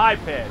real high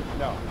pitch.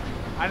 No.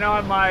 I know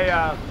in my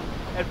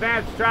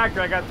advanced tractor,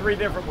 I got 3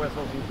 different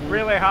whistles.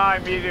 Really high,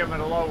 medium,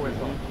 and a low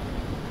whistle.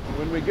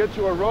 When we get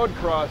to a road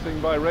crossing,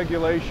 by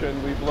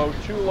regulation, we blow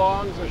 2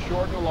 longs, a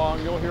short and a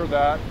long. You'll hear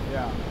that.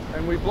 Yeah.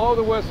 And we blow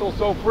the whistle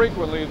so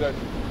frequently that,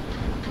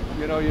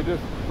 you know, you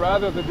just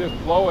rather than just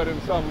blow it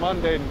in some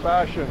mundane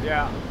fashion,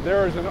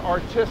 there is an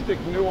artistic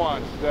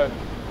nuance that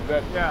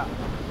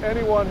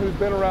anyone who's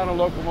been around a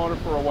locomotive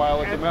for a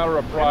while, it's a matter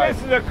of pride. And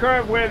this is a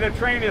curve where the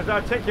train is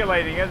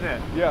articulating, isn't it?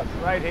 Yes.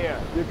 Right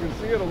here. You can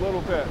see it a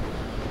little bit.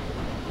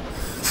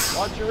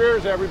 Watch your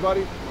ears,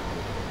 everybody.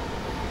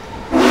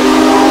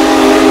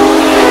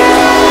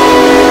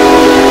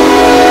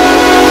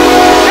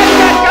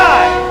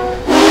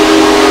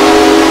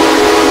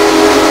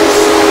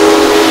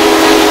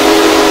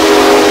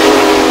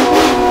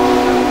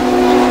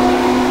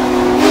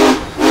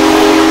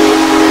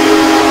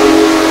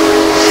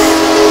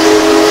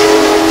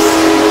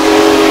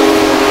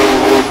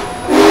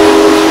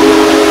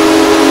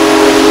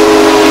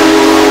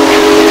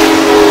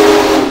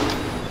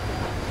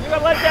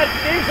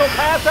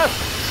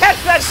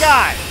 Catch that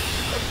guy!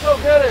 Let's go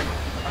get him.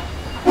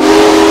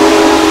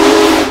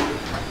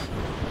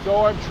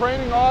 So I'm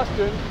training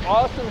Austin.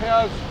 Austin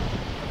has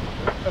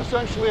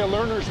essentially a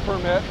learner's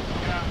permit.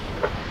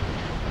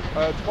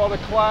 It's called a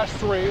Class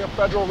 3, a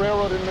Federal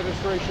Railroad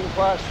Administration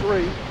Class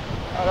 3.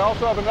 I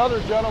also have another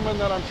gentleman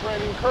that I'm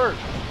training, Kurt.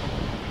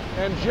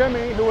 And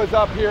Jimmy, who is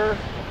up here.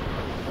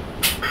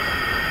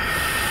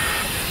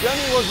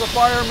 Jimmy was the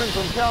fireman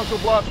from Council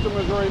Bluffs to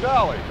Missouri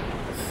Valley.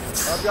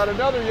 I've got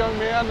another young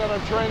man that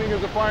I'm training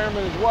as a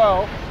fireman as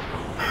well.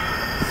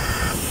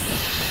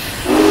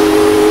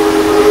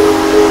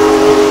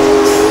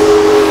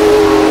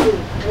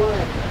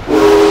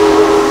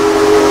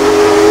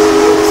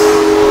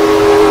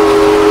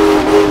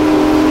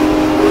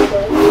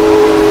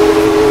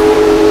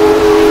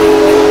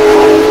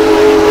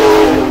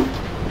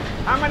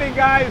 How many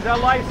guys are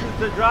licensed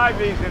to drive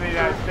these in the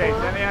United States?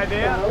 Any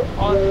idea?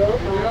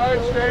 In the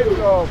United States,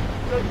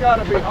 there's got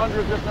to be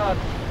hundreds, if not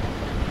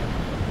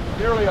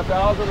nearly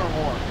 1,000 or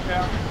more.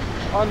 Yeah.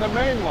 On the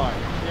main line.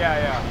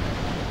 Yeah.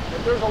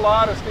 But there's a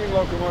lot of steam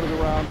locomotives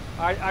around.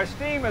 Our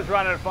steam is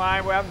running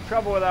fine. We're having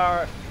trouble with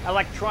our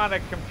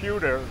electronic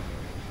computer.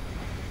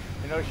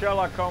 You know,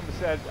 Sherlock Holmes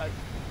said,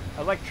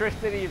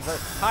 electricity is a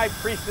high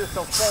priestess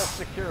of false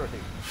security.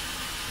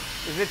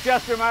 Is it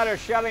just a matter of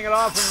shutting it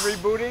off and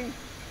rebooting?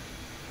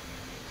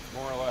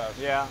 More or less.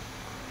 Yeah.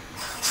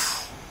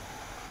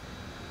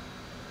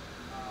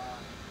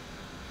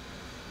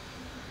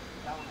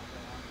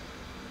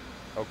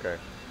 Okay.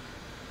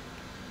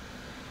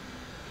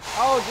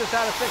 Oh, just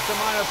had to fix a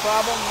minor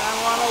problem and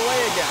we're on our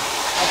way again.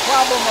 A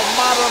problem of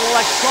modern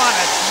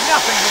electronics,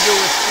 nothing to do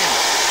with steam.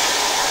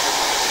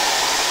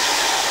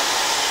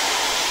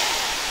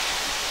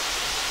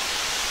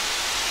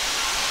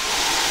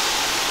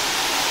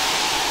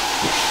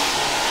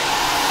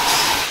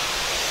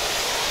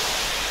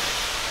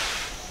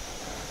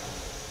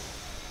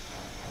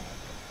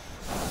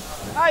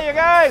 Hi, you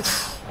guys.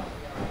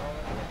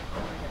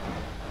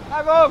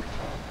 Hi, folks.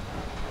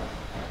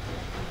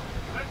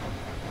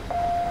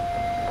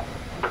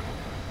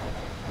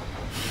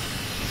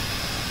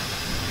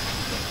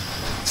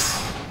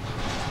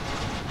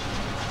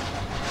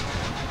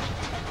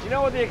 You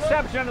know, with the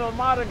exception of the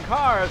modern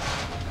cars,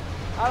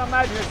 I don't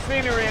imagine the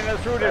scenery in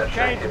this route has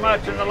changed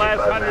much in the last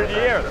 100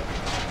 years.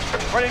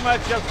 Pretty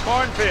much just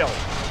cornfields.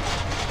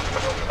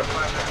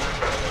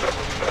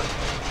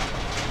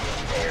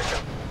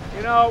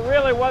 You know, it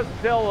really wasn't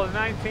until the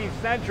 19th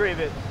century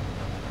that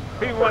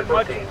people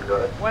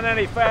went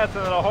any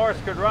faster than a horse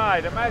could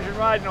ride. Imagine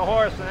riding a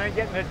horse and then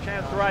getting a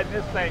chance to ride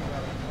this thing,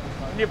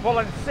 and you're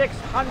pulling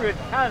 600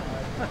 tons.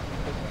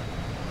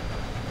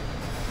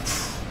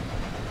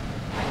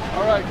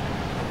 All right.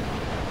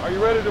 Are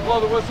you ready to blow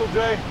the whistle,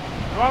 Jay?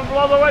 You want to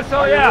blow the whistle?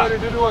 Are Yeah. you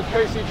ready to do a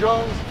Casey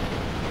Jones?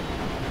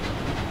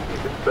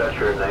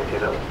 Dispatcher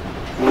 1900.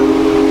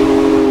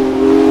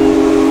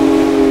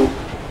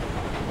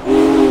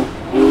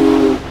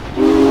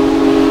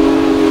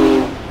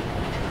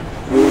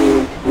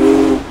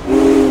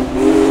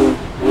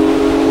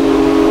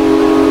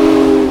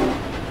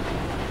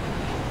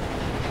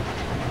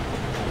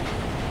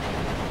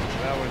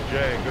 That was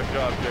Jay. Good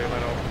job, Jay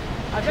Lenno.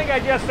 I think I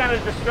just sent a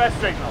distress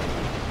signal.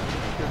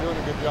 You're doing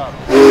a good job.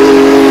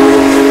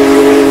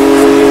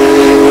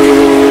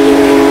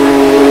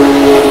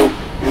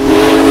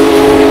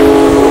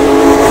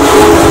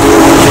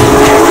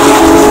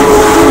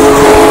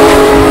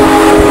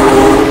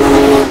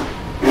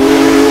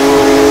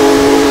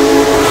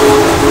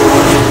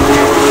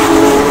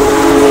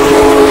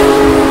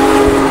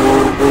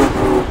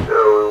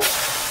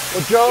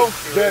 Joe?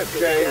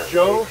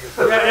 Joe?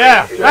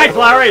 Yeah. Thanks,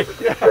 Larry.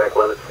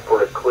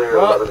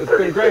 Well, it's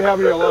been great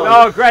having you along.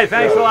 Oh, great.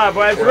 Thanks a lot,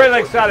 boy. It's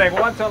really exciting.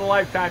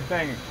 Once-in-a-lifetime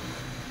thing.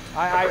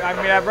 I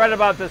mean, I've read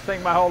about this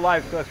thing my whole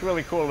life, so it's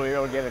really cool to be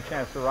able to get a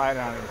chance to ride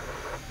on it.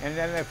 And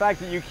then the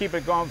fact that you keep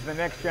it going for the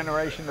next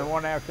generation, the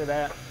one after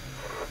that.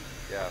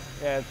 Yeah,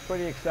 it's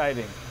pretty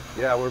exciting.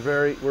 Yeah, we're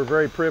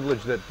very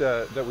privileged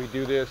that we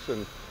do this,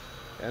 and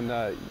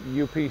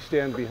UP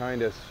stand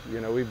behind us. You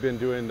know, we've been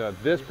doing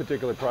this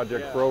particular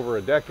project for over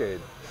a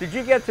decade. Did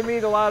you get to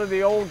meet a lot of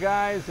the old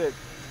guys that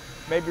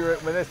maybe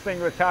when this thing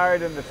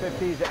retired in the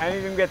 50s, any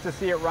of them get to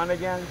see it run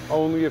again?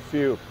 Only a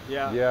few.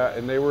 Yeah. Yeah,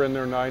 and they were in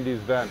their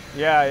 90s then.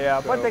 Yeah, yeah,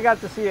 So, but they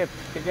got to see it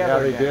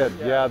together. Yeah, they again.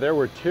 did. Yeah, there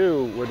were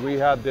two when we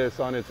had this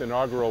on its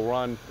inaugural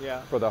run Yeah.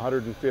 for the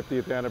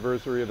 150th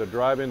anniversary of the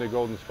drive-in to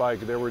Golden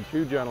Spike. There were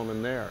two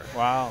gentlemen there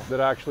Wow.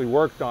 that actually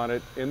worked on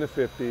it in the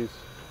 50s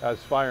as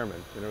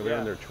firemen. You know, they're in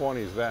Yeah. their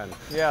 20s then.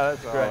 Yeah,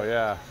 that's So, great.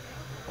 yeah.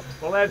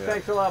 Well, Ed,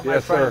 thanks a lot, my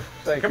Yes, friend. sir.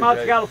 Thank Come you, out to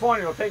Jake.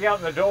 California. We'll take you out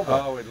in the Dover.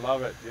 Oh, we'd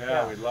love it. Yeah.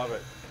 Yeah, we'd love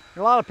it.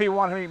 A lot of people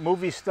want to meet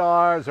movie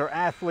stars or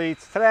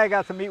athletes. Today I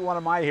got to meet one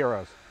of my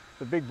heroes,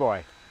 the big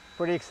boy.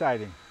 Pretty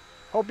exciting.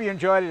 Hope you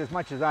enjoyed it as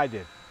much as I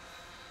did.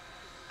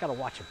 Gotta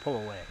watch it pull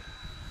away.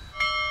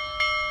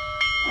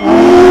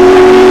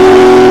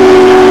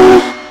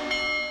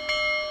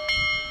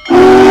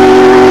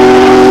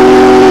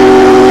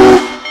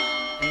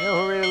 You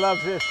know who really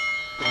loves this?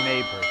 The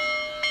neighbors.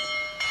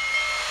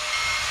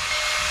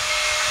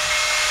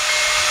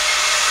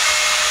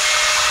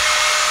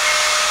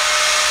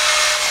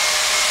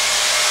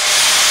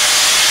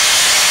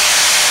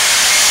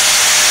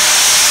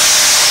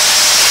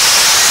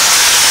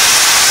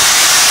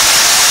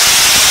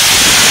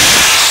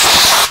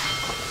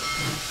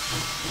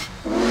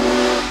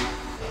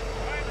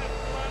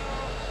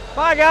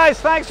 Bye guys,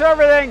 thanks for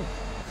everything.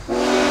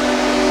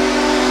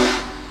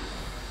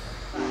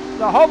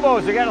 The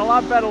hobos are getting a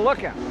lot better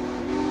looking.